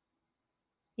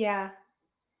 Yeah.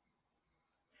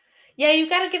 Yeah, you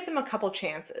got to give them a couple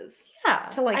chances. Yeah.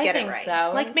 To like I get think it right.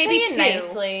 so. Like And maybe say two. it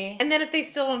nicely. And then if they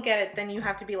still don't get it, then you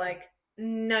have to be like,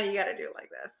 no, you got to do it like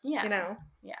this. Yeah. You know?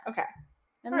 Yeah. Okay.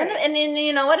 And All then, right. and then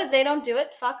you know what? If they don't do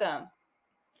it, fuck them.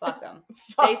 Fuck them.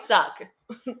 They suck.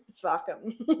 Fuck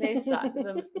them. They suck.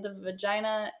 The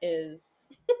vagina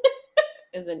is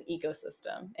an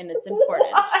ecosystem, and it's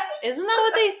important. What? Isn't that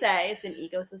what they say? It's an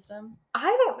ecosystem.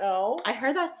 I don't know. I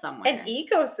heard that somewhere. An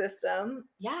ecosystem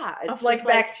Yeah, it's of like just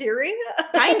bacteria.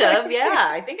 kind of. Yeah,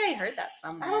 I think I heard that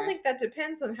somewhere. I don't think that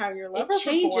depends on how your lover it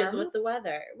changes performs. with the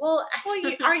weather. Well,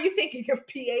 Are you thinking of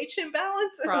pH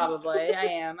imbalances? probably I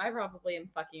am. I probably am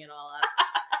fucking it all up.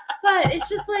 But it's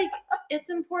just like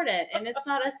it's important, and it's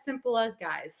not as simple as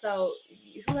guys. So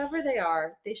whoever they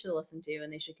are, they should listen to,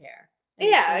 and they should care. And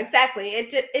Yeah, exactly.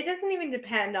 It doesn't even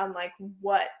depend on like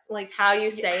what like how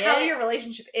you say how it. your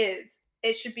relationship is.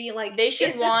 It should be like They should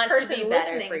is this want to person be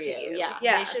better listening for to you.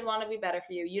 Yeah, they should want to be better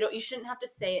for you. You shouldn't have to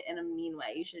say it in a mean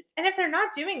way. You should. And if they're not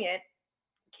doing it,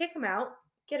 kick them out.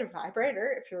 Get a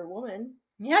vibrator if you're a woman.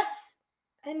 Yes.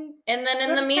 And then in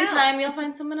go the to meantime, town. you'll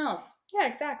find someone else. Yeah,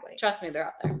 exactly. Trust me, they're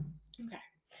out there. Okay.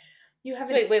 You have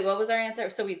So wait, what was our answer?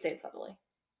 So we'd say it subtly.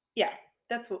 Yeah,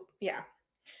 that's what. Yeah.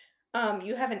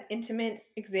 You have an intimate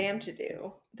exam to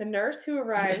do. The nurse who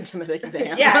arrives. Intimate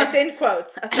exam. Yeah, it's in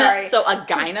quotes. Sorry. So a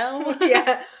gyno.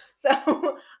 Yeah.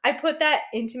 So I put that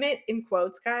intimate in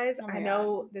quotes, guys. Oh my I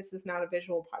know this is not a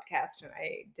visual podcast, and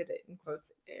I did it in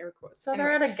quotes, air quotes. So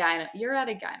they're at a gyno. You're at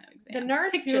a gyno exam. The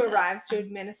nurse Picture who this. arrives to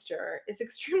administer is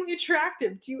extremely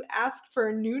attractive. Do you ask for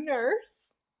a new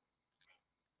nurse?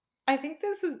 I think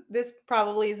this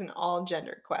probably is an all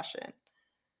gender question.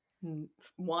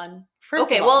 One. First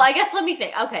okay, of all, well, I guess let me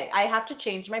think. Okay, I have to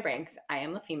change my brain because I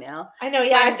am a female. I know. So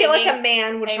Yeah, I'm I feel like a thinking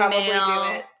man would a probably male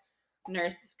do it.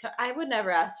 Nurse. I would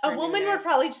never ask for A woman would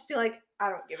probably just be like, I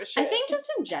don't give a shit. I think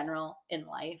just in general in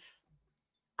life,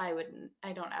 I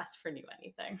don't ask for new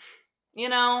anything. You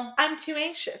know, I'm too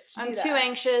anxious. I'm too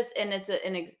anxious, and it's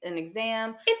an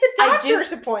exam. It's a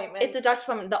doctor's appointment. It's a doctor's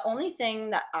appointment. The only thing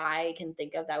that I can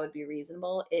think of that would be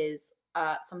reasonable is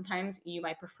sometimes you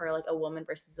might prefer like a woman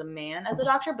versus a man as a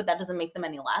doctor, but that doesn't make them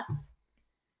any less.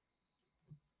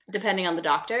 Depending on the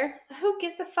doctor. Who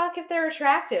gives a fuck if they're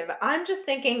attractive? I'm just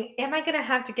thinking, am I going to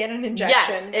have to get an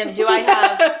injection? Yes. And do I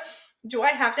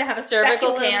have to have a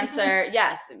cervical speculum cancer?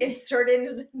 Yes.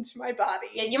 inserted into my body?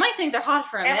 Yeah, you might think they're hot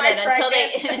for a Am minute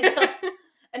I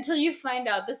until you find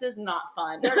out this is not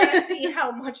fun. They're gonna see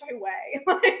how much I weigh.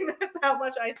 Like that's how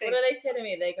much I think. What do they say to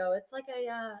me? They go, "It's like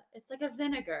a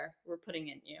vinegar we're putting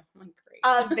in you." I'm like, great.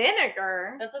 A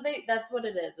vinegar. That's what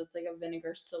it is. It's like a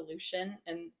vinegar solution,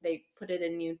 and they put it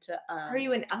in you to. Are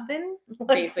you an oven?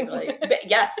 Basically,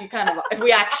 yes, you kind of are.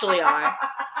 We actually are.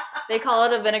 They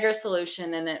call it a vinegar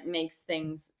solution, and it makes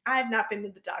things. I've not been to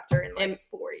the doctor in like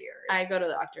 4 years. I go to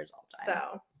the doctors all the time.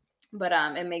 So, but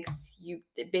it makes you.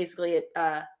 It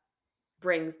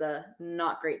brings the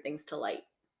not great things to light.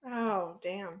 Oh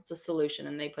damn! It's a solution,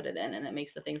 and they put it in, and it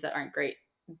makes the things that aren't great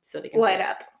so they can light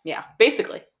up. Yeah,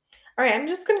 basically. All right, I'm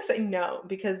just gonna say no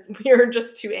because we are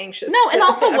just too anxious. No, and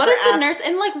also, what is the nurse?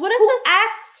 And like, what is Who this?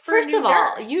 asks for First a new of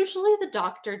all, nurse? usually the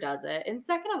doctor does it, and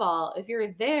second of all, if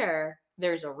you're there,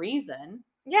 there's a reason.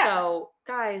 Yeah. So,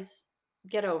 guys,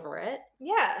 get over it.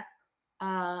 Yeah.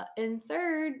 And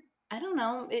third, I don't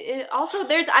know. It also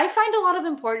I find a lot of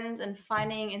importance in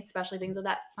finding, especially things with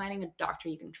that, finding a doctor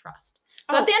you can trust.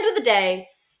 So at the end of the day,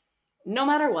 no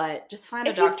matter what, just find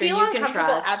a doctor you can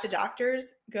trust. At the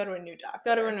doctors, go to a new doctor.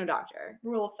 Go to a new doctor.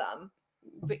 Rule of thumb.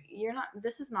 But you're not.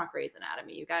 This is not Grey's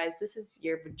Anatomy, you guys. This is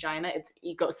your vagina. It's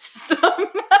ecosystem.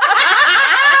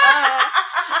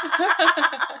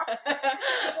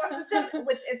 Ecosystem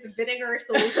with its vinegar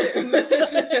solutions.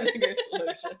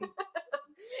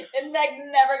 And Meg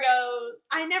never goes.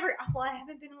 I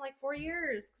haven't been in like 4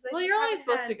 years. Well, you're only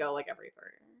supposed to go like every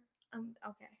third.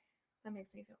 Okay. That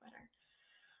makes me feel better.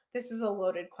 This is a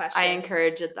loaded question. I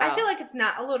encourage it though. I feel like it's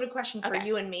not a loaded question for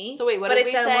you and me. So wait, what did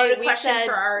we say? Loaded question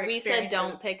for our we said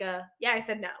don't pick a. Yeah, I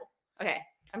said no. Okay,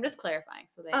 I'm just clarifying.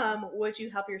 So they. Would you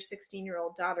help your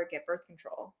 16-year-old daughter get birth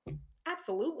control?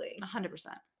 Absolutely. 100%.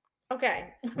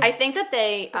 Okay. I think that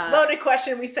they. Loaded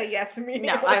question. We say yes immediately.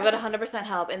 No, I would 100%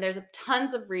 help, and there's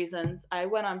tons of reasons. I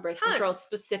went on birth control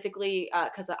specifically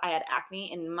because I had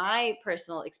acne, and my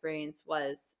personal experience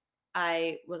was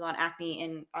I was on acne,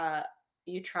 and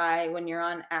you try when you're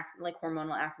on like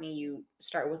hormonal acne, you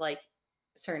start with like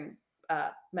certain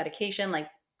medication, like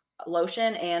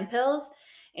lotion and pills,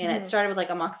 and it started with like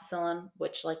amoxicillin,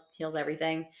 which like heals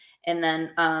everything, and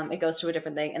then it goes to a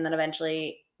different thing, and then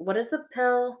eventually, what is the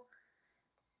pill?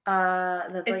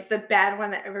 It's the bad one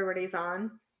that everybody's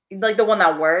on. Like the one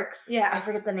that works. Yeah. I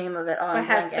forget the name of it. Oh, but it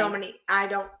has so many. I'm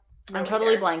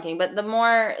totally blanking. But the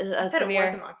more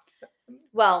severe.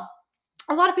 Well,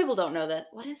 a lot of people don't know this.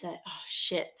 What is it? Oh,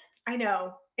 shit. I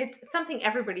know. It's something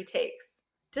everybody takes.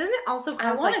 Doesn't it also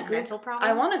cause like mental problems?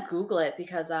 I want to Google it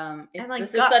because it's like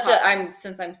this is such problems.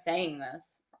 Since I'm saying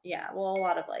this. Yeah. Well, a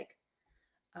lot of like.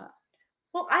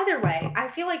 Well, either way, I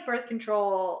feel like birth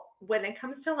control, when it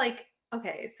comes to like,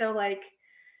 okay, so like,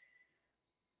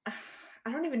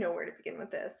 I don't even know where to begin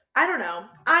with this. I don't know.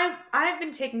 I've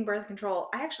been taking birth control.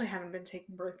 I actually haven't been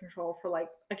taking birth control for like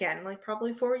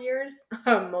probably 4 years,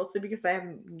 mostly because I have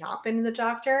not been to the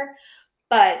doctor.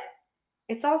 But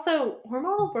it's also,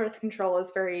 hormonal birth control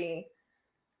is very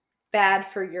bad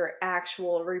for your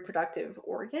actual reproductive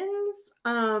organs.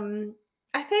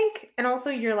 I think, and also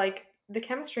your like the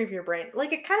chemistry of your brain,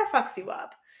 like it kind of fucks you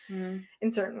up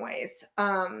in certain ways.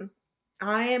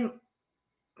 I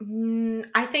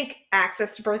think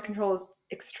access to birth control is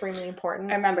extremely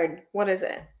important. I remembered. What is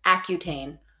it?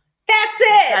 Accutane. That's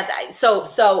it. That's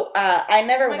so. I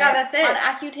never went that's it. on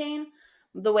Accutane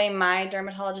the way my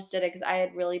dermatologist did it because I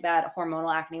had really bad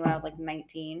hormonal acne when I was like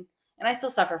 19, and I still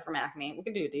suffer from acne. We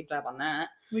could do a deep dive on that.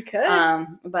 We could.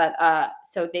 But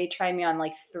so they tried me on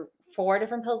like 4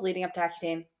 different pills leading up to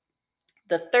Accutane.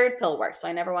 The third pill worked, so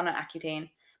I never went on Accutane,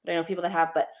 but I know people that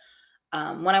have. But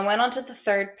when I went on to the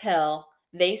third pill,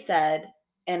 they said,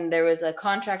 and there was a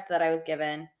contract that I was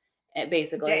given,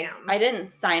 basically. Damn. I didn't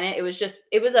sign it. It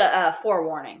was a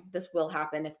forewarning. This will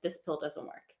happen if this pill doesn't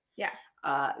work. Yeah.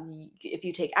 If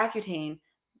you take Accutane,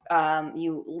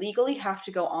 you legally have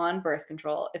to go on birth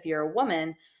control if you're a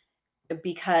woman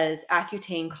because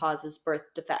Accutane causes birth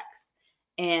defects.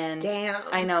 And damn.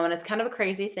 I know, and it's kind of a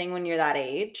crazy thing when you're that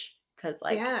age. Because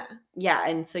like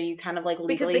and so you kind of like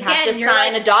legally have to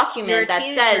sign a document that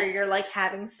says you're like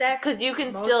having sex because you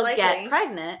can still get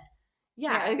pregnant.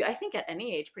 I think at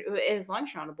any age, as long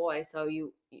as you're not a boy. So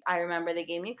I remember they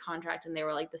gave me a contract and they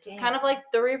were like, this is kind of like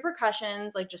the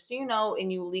repercussions, like just so you know,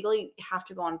 and you legally have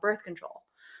to go on birth control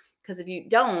because if you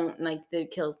don't, like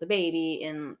it kills the baby,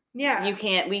 and we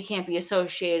can't be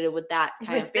associated with that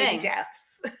kind of thing. Baby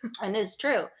deaths, and it's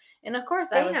true. And of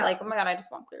course, I was like, oh my God, I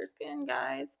just want clear skin,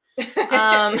 guys. Isn't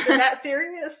that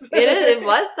serious? It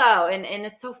was though. And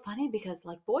it's so funny because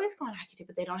like boys go on Accutane,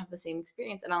 but they don't have the same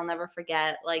experience. And I'll never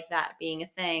forget like that being a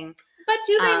thing. But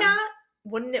do they not?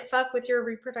 Wouldn't it fuck with your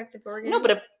reproductive organs? No,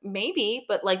 but maybe,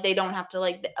 but like they don't have to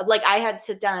like I had to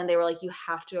sit down and they were like, you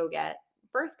have to go get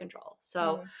birth control.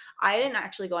 So I didn't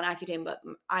actually go on Accutane, but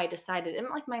I decided, and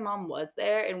like my mom was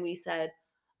there and we said,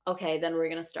 okay, then we're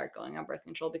going to start going on birth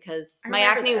control because my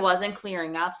acne wasn't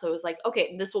clearing up. So it was like,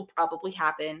 okay, this will probably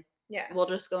happen. Yeah. We'll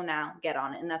just go now, get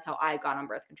on it. And that's how I got on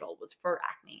birth control, was for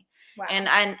acne. Wow. And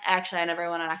I never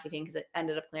went on Accutane because it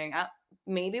ended up clearing up,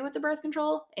 maybe with the birth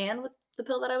control and with the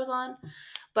pill that I was on.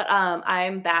 But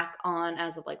I'm back on,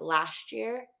 as of like last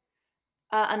year,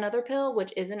 another pill,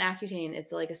 which isn't Accutane.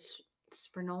 It's like a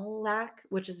Spinolac,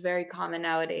 which is very common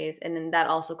nowadays. And then that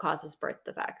also causes birth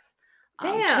defects.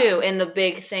 Too. And the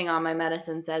big thing on my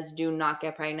medicine says do not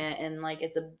get pregnant, and like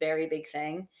it's a very big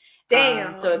thing.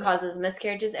 Damn. So it causes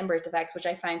miscarriages and birth defects, which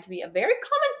I find to be a very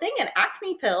common thing in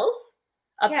acne pills.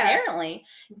 apparently.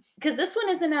 Because this one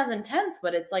isn't as intense,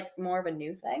 but it's like more of a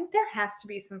new thing. There has to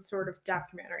be some sort of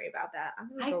documentary about that.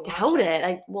 I doubt it.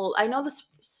 I know the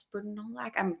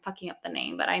Sprinolac. I'm fucking up the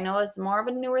name, but I know it's more of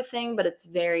a newer thing, but it's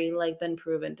very like been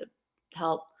proven to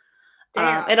help.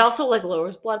 Damn. It also like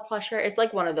lowers blood pressure. It's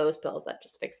like one of those pills that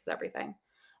just fixes everything.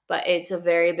 But it's a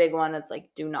very big one. It's like,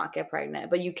 do not get pregnant,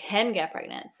 but you can get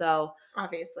pregnant. So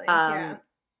obviously, yeah.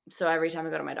 So every time I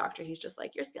go to my doctor, he's just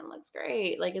like, your skin looks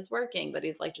great. Like, it's working. But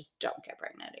he's like, just don't get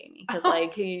pregnant, Amy. Because,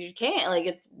 like, you can't. Like,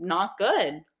 it's not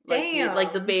good. Damn.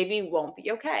 Like, the baby won't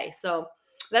be okay. So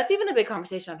that's even a big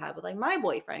conversation I've had with, like, my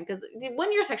boyfriend. Because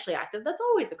when you're sexually active, that's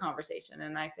always a conversation.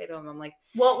 And I say to him, I'm like,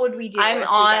 what would we do I'm if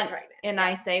on, we got pregnant? and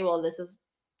I say, well, this is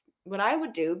what I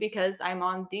would do because I'm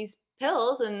on these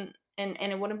pills and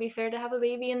it wouldn't be fair to have a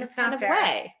baby in this kind of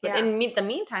way. But in the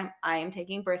meantime, I am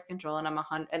taking birth control and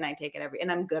and I take it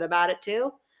and I'm good about it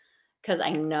too. Cause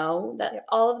I know that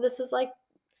all of this is like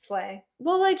slay.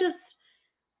 Well,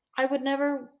 I would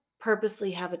never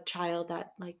purposely have a child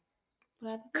that like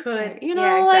could, you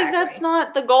know, exactly. like that's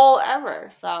not the goal ever.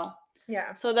 So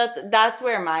yeah. So that's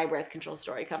where my birth control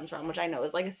story comes from, which I know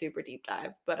is like a super deep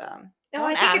dive. But no,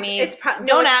 don't I at think me.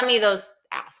 don't at me those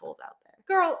assholes out there.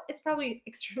 Girl, it's probably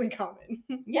extremely common.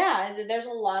 Yeah, there's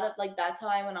a lot of like that's how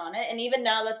I went on it, and even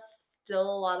now that's still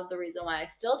a lot of the reason why I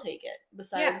still take it.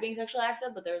 Besides being sexually active,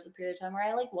 but there was a period of time where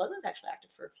I like wasn't sexually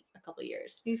active for a couple of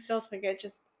years. You still took it,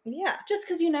 just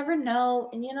because you never know,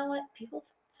 and you know what, people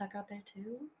suck out there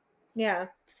too. Yeah.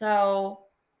 So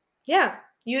yeah,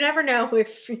 you never know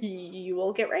if you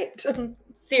will get raped.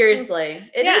 Seriously,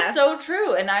 it is so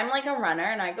true. And I'm like a runner,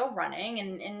 and I go running,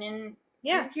 and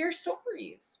you hear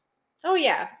stories. Oh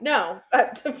yeah, no.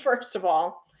 First of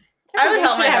all, I would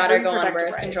help my daughter go on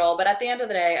birth control, but at the end of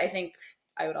the day, I think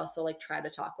I would also like try to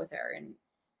talk with her, and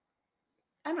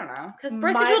I don't know, because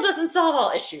birth control doesn't solve all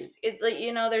issues. It like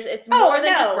it's more than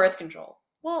just birth control.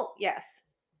 Well, yes,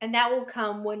 and that will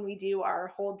come when we do our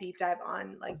whole deep dive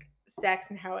on like sex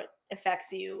and how it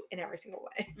affects you in every single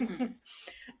way. Mm-hmm.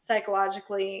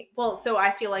 Psychologically. Well, so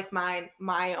I feel like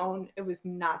my own, it was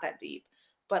not that deep,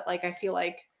 but like I feel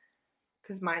like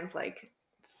because mine's like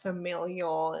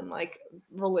familial and like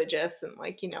religious and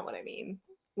like, you know what I mean,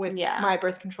 with my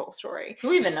birth control story.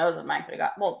 Who even knows what mine could have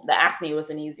got? Well, the acne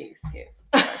was an easy excuse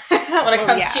when it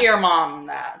comes to your mom.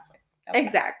 That's like, okay.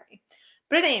 Exactly.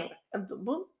 But anyway,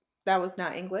 that was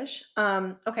not English.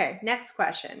 Okay, next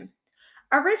question.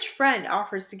 A rich friend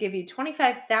offers to give you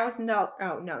 $25,000.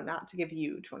 Oh, no, not to give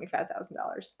you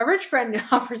 $25,000. A rich friend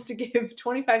offers to give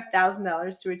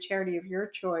 $25,000 to a charity of your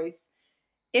choice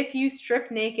if you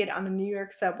strip naked on the New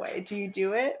York subway. Do you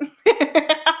do it?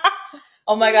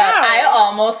 Oh my God. I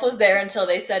almost was there until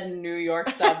they said New York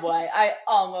subway. I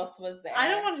almost was there. I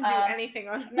don't want to do anything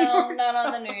on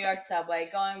on the New York subway.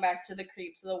 Going back to the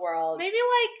creeps of the world. Maybe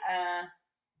like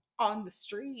on the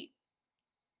street.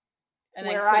 And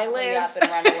then quickly I live. Up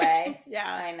and run away.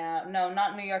 Yeah. I know. No,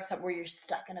 not New York subway where you're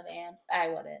stuck in a van. I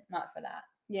wouldn't. Not for that.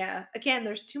 Yeah. Again,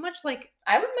 there's too much like.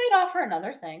 I might offer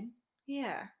another thing.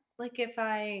 Yeah. Like if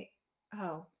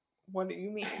what do you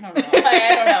mean? I don't know.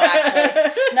 I don't know,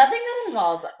 actually. Nothing that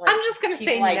involves like, I'm just going to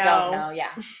say no. I don't know.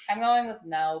 Yeah. I'm going with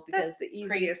no because that's the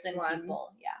easiest one. People.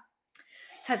 Yeah.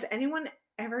 Has anyone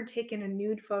ever taken a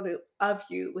nude photo of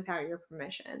you without your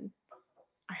permission?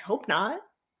 I hope not.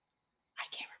 I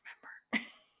can't remember.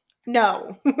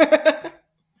 No.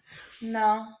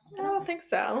 No. I don't think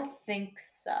so. I don't think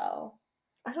so.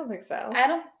 I don't think so. I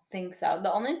don't think so.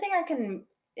 The only thing I can,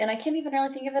 and I can't even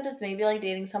really think of it, is maybe like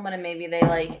dating someone and maybe they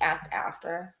like asked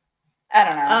after. I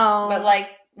don't know. Oh. But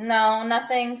like, no,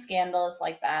 nothing scandalous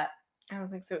like that. I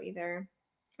don't think so either.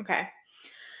 Okay.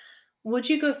 Would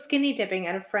you go skinny dipping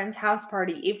at a friend's house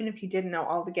party even if you didn't know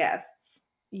all the guests?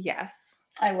 Yes.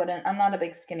 I wouldn't. I'm not a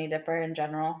big skinny dipper in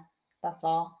general. That's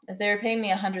all. If they were paying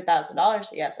me $100,000,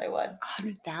 yes, I would.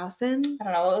 100,000? I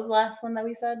don't know. What was the last one that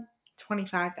we said?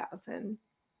 25,000.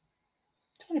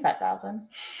 25,000.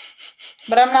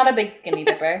 But I'm not a big skinny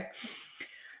dipper.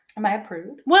 Am I a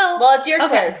prude? Well, it's your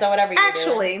quiz, so whatever you do.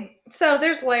 Actually, so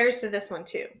there's layers to this one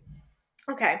too.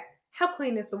 Okay. How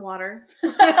clean is the water?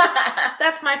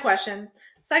 That's my question.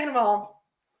 Second of all,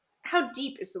 how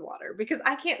deep is the water? Because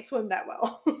I can't swim that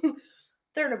well.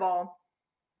 Third of all,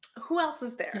 who else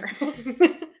is there? If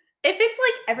it's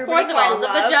like everybody. Fourth of all, the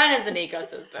vagina's an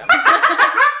ecosystem.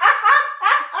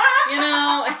 You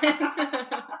know?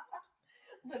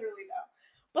 Literally though.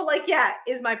 But like, yeah,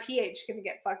 is my pH gonna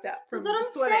get fucked up from swimming?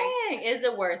 That's what I'm saying. Is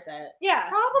it worth it? Yeah.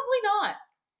 Probably not.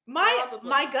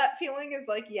 My gut feeling is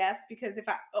like yes, because if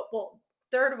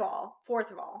fourth of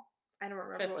all, I don't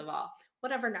remember. Fifth of all.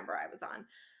 Whatever number I was on.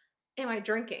 Am I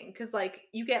drinking? Because like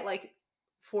you get like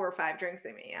 4 or 5 drinks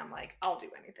in me, I'm like, I'll do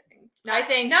anything. I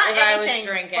think not if I was anything,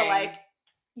 drinking, but like,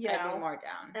 I'd be more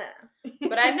down. eh.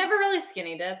 But I've never really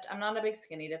skinny dipped. I'm not a big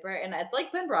skinny dipper, and it's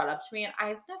like been brought up to me, and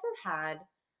I've never had.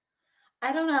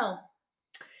 I don't know.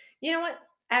 You know what?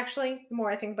 Actually, the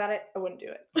more I think about it, I wouldn't do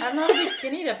it. I'm not a big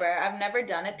skinny dipper. I've never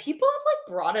done it. People have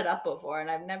like brought it up before, and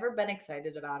I've never been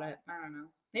excited about it. I don't know.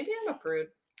 Maybe I'm a prude.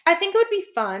 I think it would be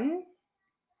fun.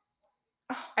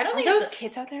 Oh, I don't are think those it's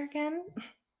kids out there again?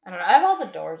 I don't know. I have all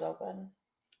the doors open.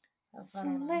 I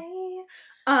don't know. Slay.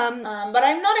 But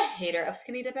I'm not a hater of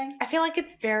skinny dipping. I feel like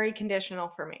it's very conditional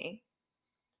for me.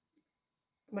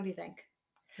 What do you think?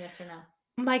 Yes or no?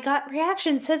 My gut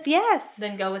reaction says yes.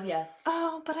 Then go with yes.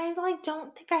 Oh, but I like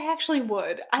don't think I actually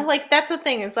would. I like that's the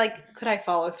thing is like, could I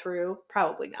follow through?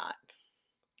 Probably not.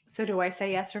 So do I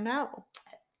say yes or no?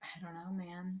 I don't know,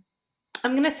 man.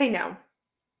 I'm gonna say no.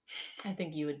 I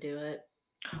think you would do it.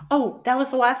 Oh, that was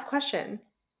the last question.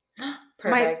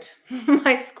 Perfect.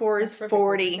 My score is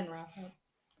 40.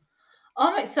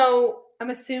 So I'm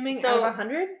assuming so- out of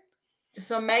 100?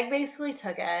 So Meg basically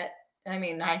took it. I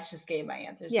mean, I just gave my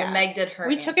answers. Yeah. But Meg did her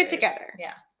We took it answers. together.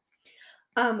 Yeah.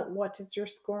 What does your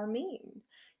score mean?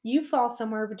 You fall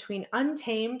somewhere between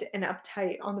Untamed and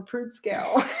Uptight on the prude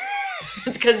scale.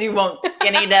 It's because you won't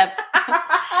skinny dip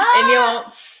and you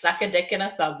won't suck a dick in a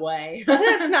Subway.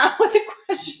 That's not what the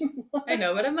question was. I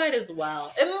know, but it might as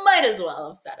well. It might as well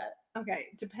have said it. Okay,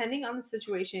 depending on the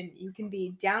situation, you can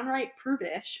be downright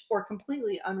prudish or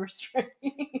completely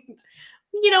unrestrained.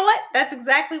 You know what? That's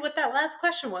exactly what that last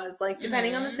question was. Like,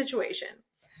 depending on the Mhm. situation.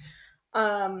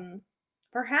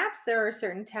 Perhaps there are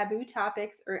certain taboo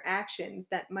topics or actions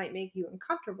that might make you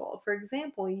uncomfortable. For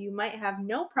example, you might have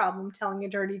no problem telling a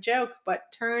dirty joke,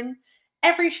 but turn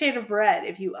every shade of red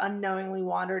if you unknowingly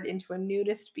wandered into a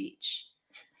nudist beach.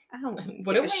 I don't Wouldn't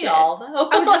give a we shit. all though?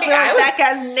 I would just be like, that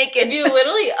guy's naked. If you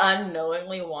literally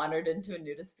unknowingly wandered into a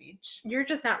nudist beach, You're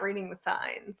just not reading the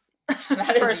signs.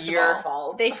 that is First of your all,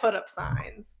 fault. They put up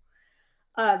signs.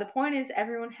 The point is,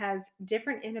 everyone has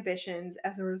different inhibitions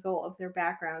as a result of their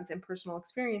backgrounds and personal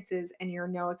experiences, and you're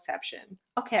no exception.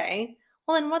 Okay,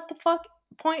 well then what the fuck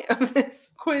point of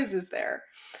this quiz is there?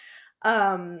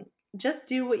 Just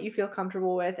do what you feel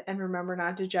comfortable with, and remember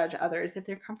not to judge others if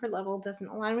their comfort level doesn't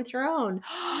align with your own.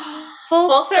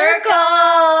 Full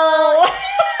circle!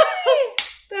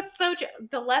 That's so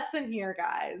the lesson here,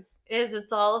 guys, is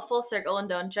it's all a full circle, and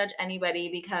don't judge anybody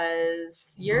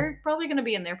because you're probably going to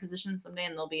be in their position someday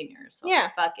and they'll be in yours. So Yeah.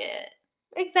 fuck it.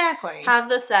 Exactly. Have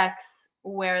the sex,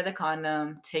 wear the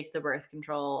condom, take the birth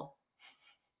control.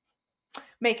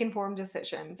 Make informed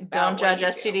decisions. Don't judge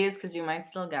STDs because you might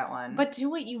still get one. But do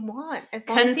what you want as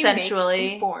long as you Consensually,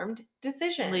 make informed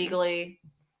decisions. legally,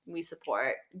 we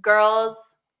support.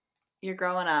 Girls, you're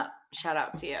growing up. Shout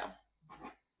out to you.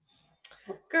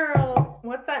 Girls,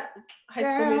 what's that High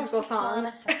School Girls Musical just song?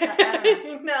 wanna have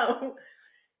fun. No.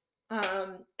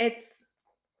 It's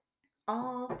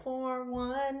all for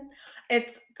one.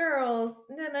 It's girls.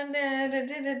 You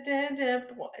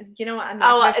know what? I'm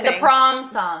not gonna the sing. prom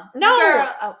song. No.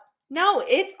 Girl. Oh, No,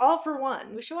 it's all for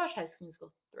one. we should watch High School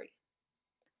Musical 3.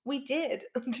 We did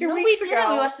 2 No, we weeks didn't.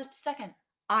 ago. We watched it second.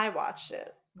 I watched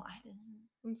it. No, I didn't.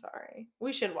 I'm sorry.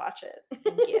 We should watch it.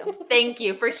 Thank you. Thank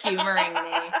you for humoring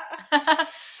me.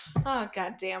 Oh,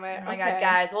 god damn it. Oh my god,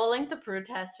 guys. We'll link the prude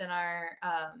test in our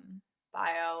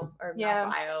bio or Yeah.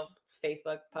 not bio,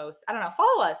 Facebook post. I don't know.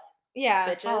 Follow us.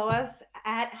 Yeah, Bitches. follow us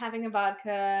at Having a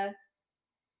Vodka.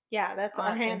 Yeah, that's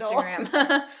our On handle.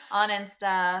 Instagram. On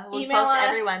Insta. We Email post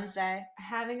every us, Wednesday.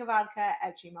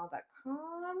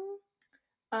 havingavodka@gmail.com.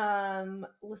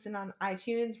 Listen on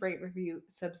iTunes, rate, review,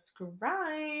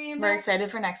 subscribe. We're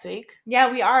excited for next week. Yeah,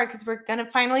 we are, because we're gonna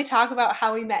finally talk about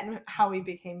how we met and how we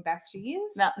became besties.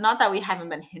 Not that we haven't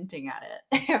been hinting at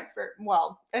it.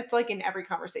 Well, it's like in every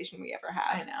conversation we ever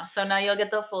have. I know. So now you'll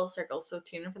get the full circle. So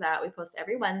tune in for that. We post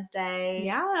every Wednesday.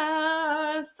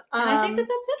 Yes. And I think that's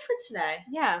it for today.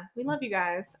 Yeah, we love you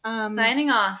guys.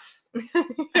 Signing off.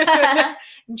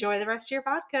 Enjoy the rest of your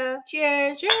vodka.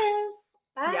 Cheers. Cheers.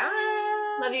 Bye.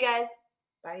 Yeah. Love you guys.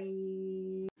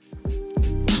 Bye.